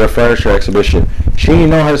 Pull up to the furniture exhibition. She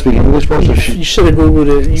didn't know how to speak English, bro. So you should have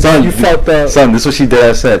Googled it. You fucked up. Son, this is what she did.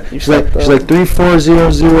 I said. She's like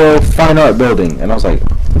 3400 Fine Art Building. And I was like,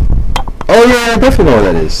 oh, yeah, I definitely know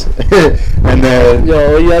what that is. And then...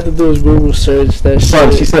 Yo, all you have to do is Google search that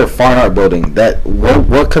son, shit. She said Fine Art Building.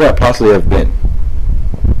 What could that possibly have been?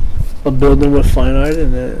 A building with fine art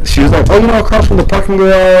in it. She was like, oh, you know, across from the parking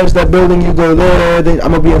garage, that building, you go there, then I'm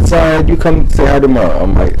going to be inside, you come say hi tomorrow.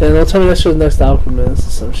 I'm like... Then don't tell me that shit was next to Alchemist or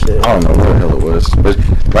some shit. I don't know what the hell it was. But,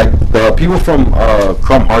 like, the people from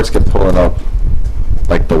Chrome Hearts kept pulling up,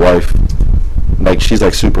 like, the wife. Like, she's,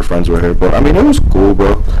 like, super friends with her. But, I mean, it was cool,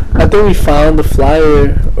 bro. I think we found the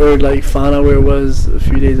flyer, or, like, found out where it was a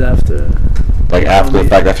few days after. Like, after the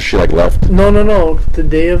fact, after she, like, left? No. The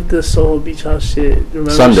day of the Soho Beach House shit. Remember?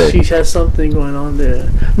 Sunday. She had something going on there.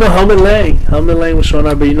 No, Helmut Lang. Helmut Lang was showing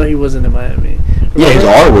up, but you know he wasn't in Miami. Remember? Yeah, his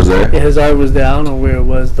art was there. Yeah, his art was there. I don't know where it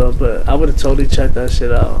was, though, but I would have totally checked that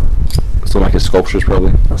shit out. So, like, his sculptures,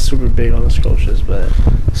 probably? I'm super big on the sculptures, but...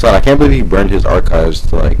 Son, I can't believe he burned his archives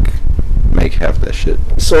to, like... make half that shit.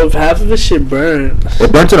 So if half of the shit burned,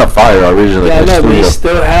 it burnt in a fire originally. Yeah, no, but he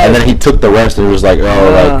still had. And then he took the rest and was like, "Oh,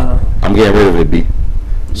 like I'm getting rid of it, B."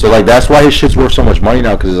 So like that's why his shit's worth so much money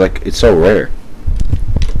now, because it's so rare.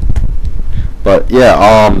 But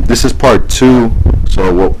yeah, this is part 2.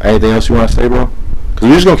 So anything else you want to say, bro? Because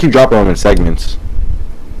we're just gonna keep dropping them in segments.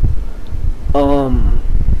 I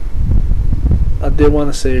did want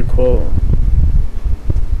to say a quote.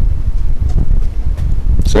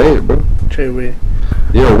 Say it, bro. Treyway.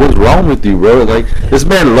 Yo, what's wrong with you, bro? Like, this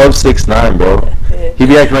man loves 6ix9ine, bro. He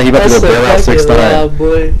be acting like he about to go bail out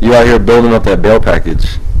 6ix9ine. You out here building up that bail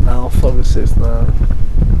package. Nah, I'm fucking 6ix9ine.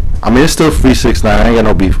 I mean, it's still free 6ix9ine. I ain't got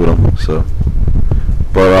no beef with him, so.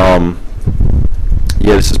 But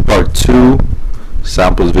yeah, this is part 2.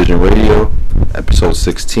 Samples Vision Radio, episode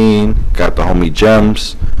 16. Got the homie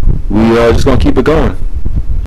Gems. We just gonna keep it going.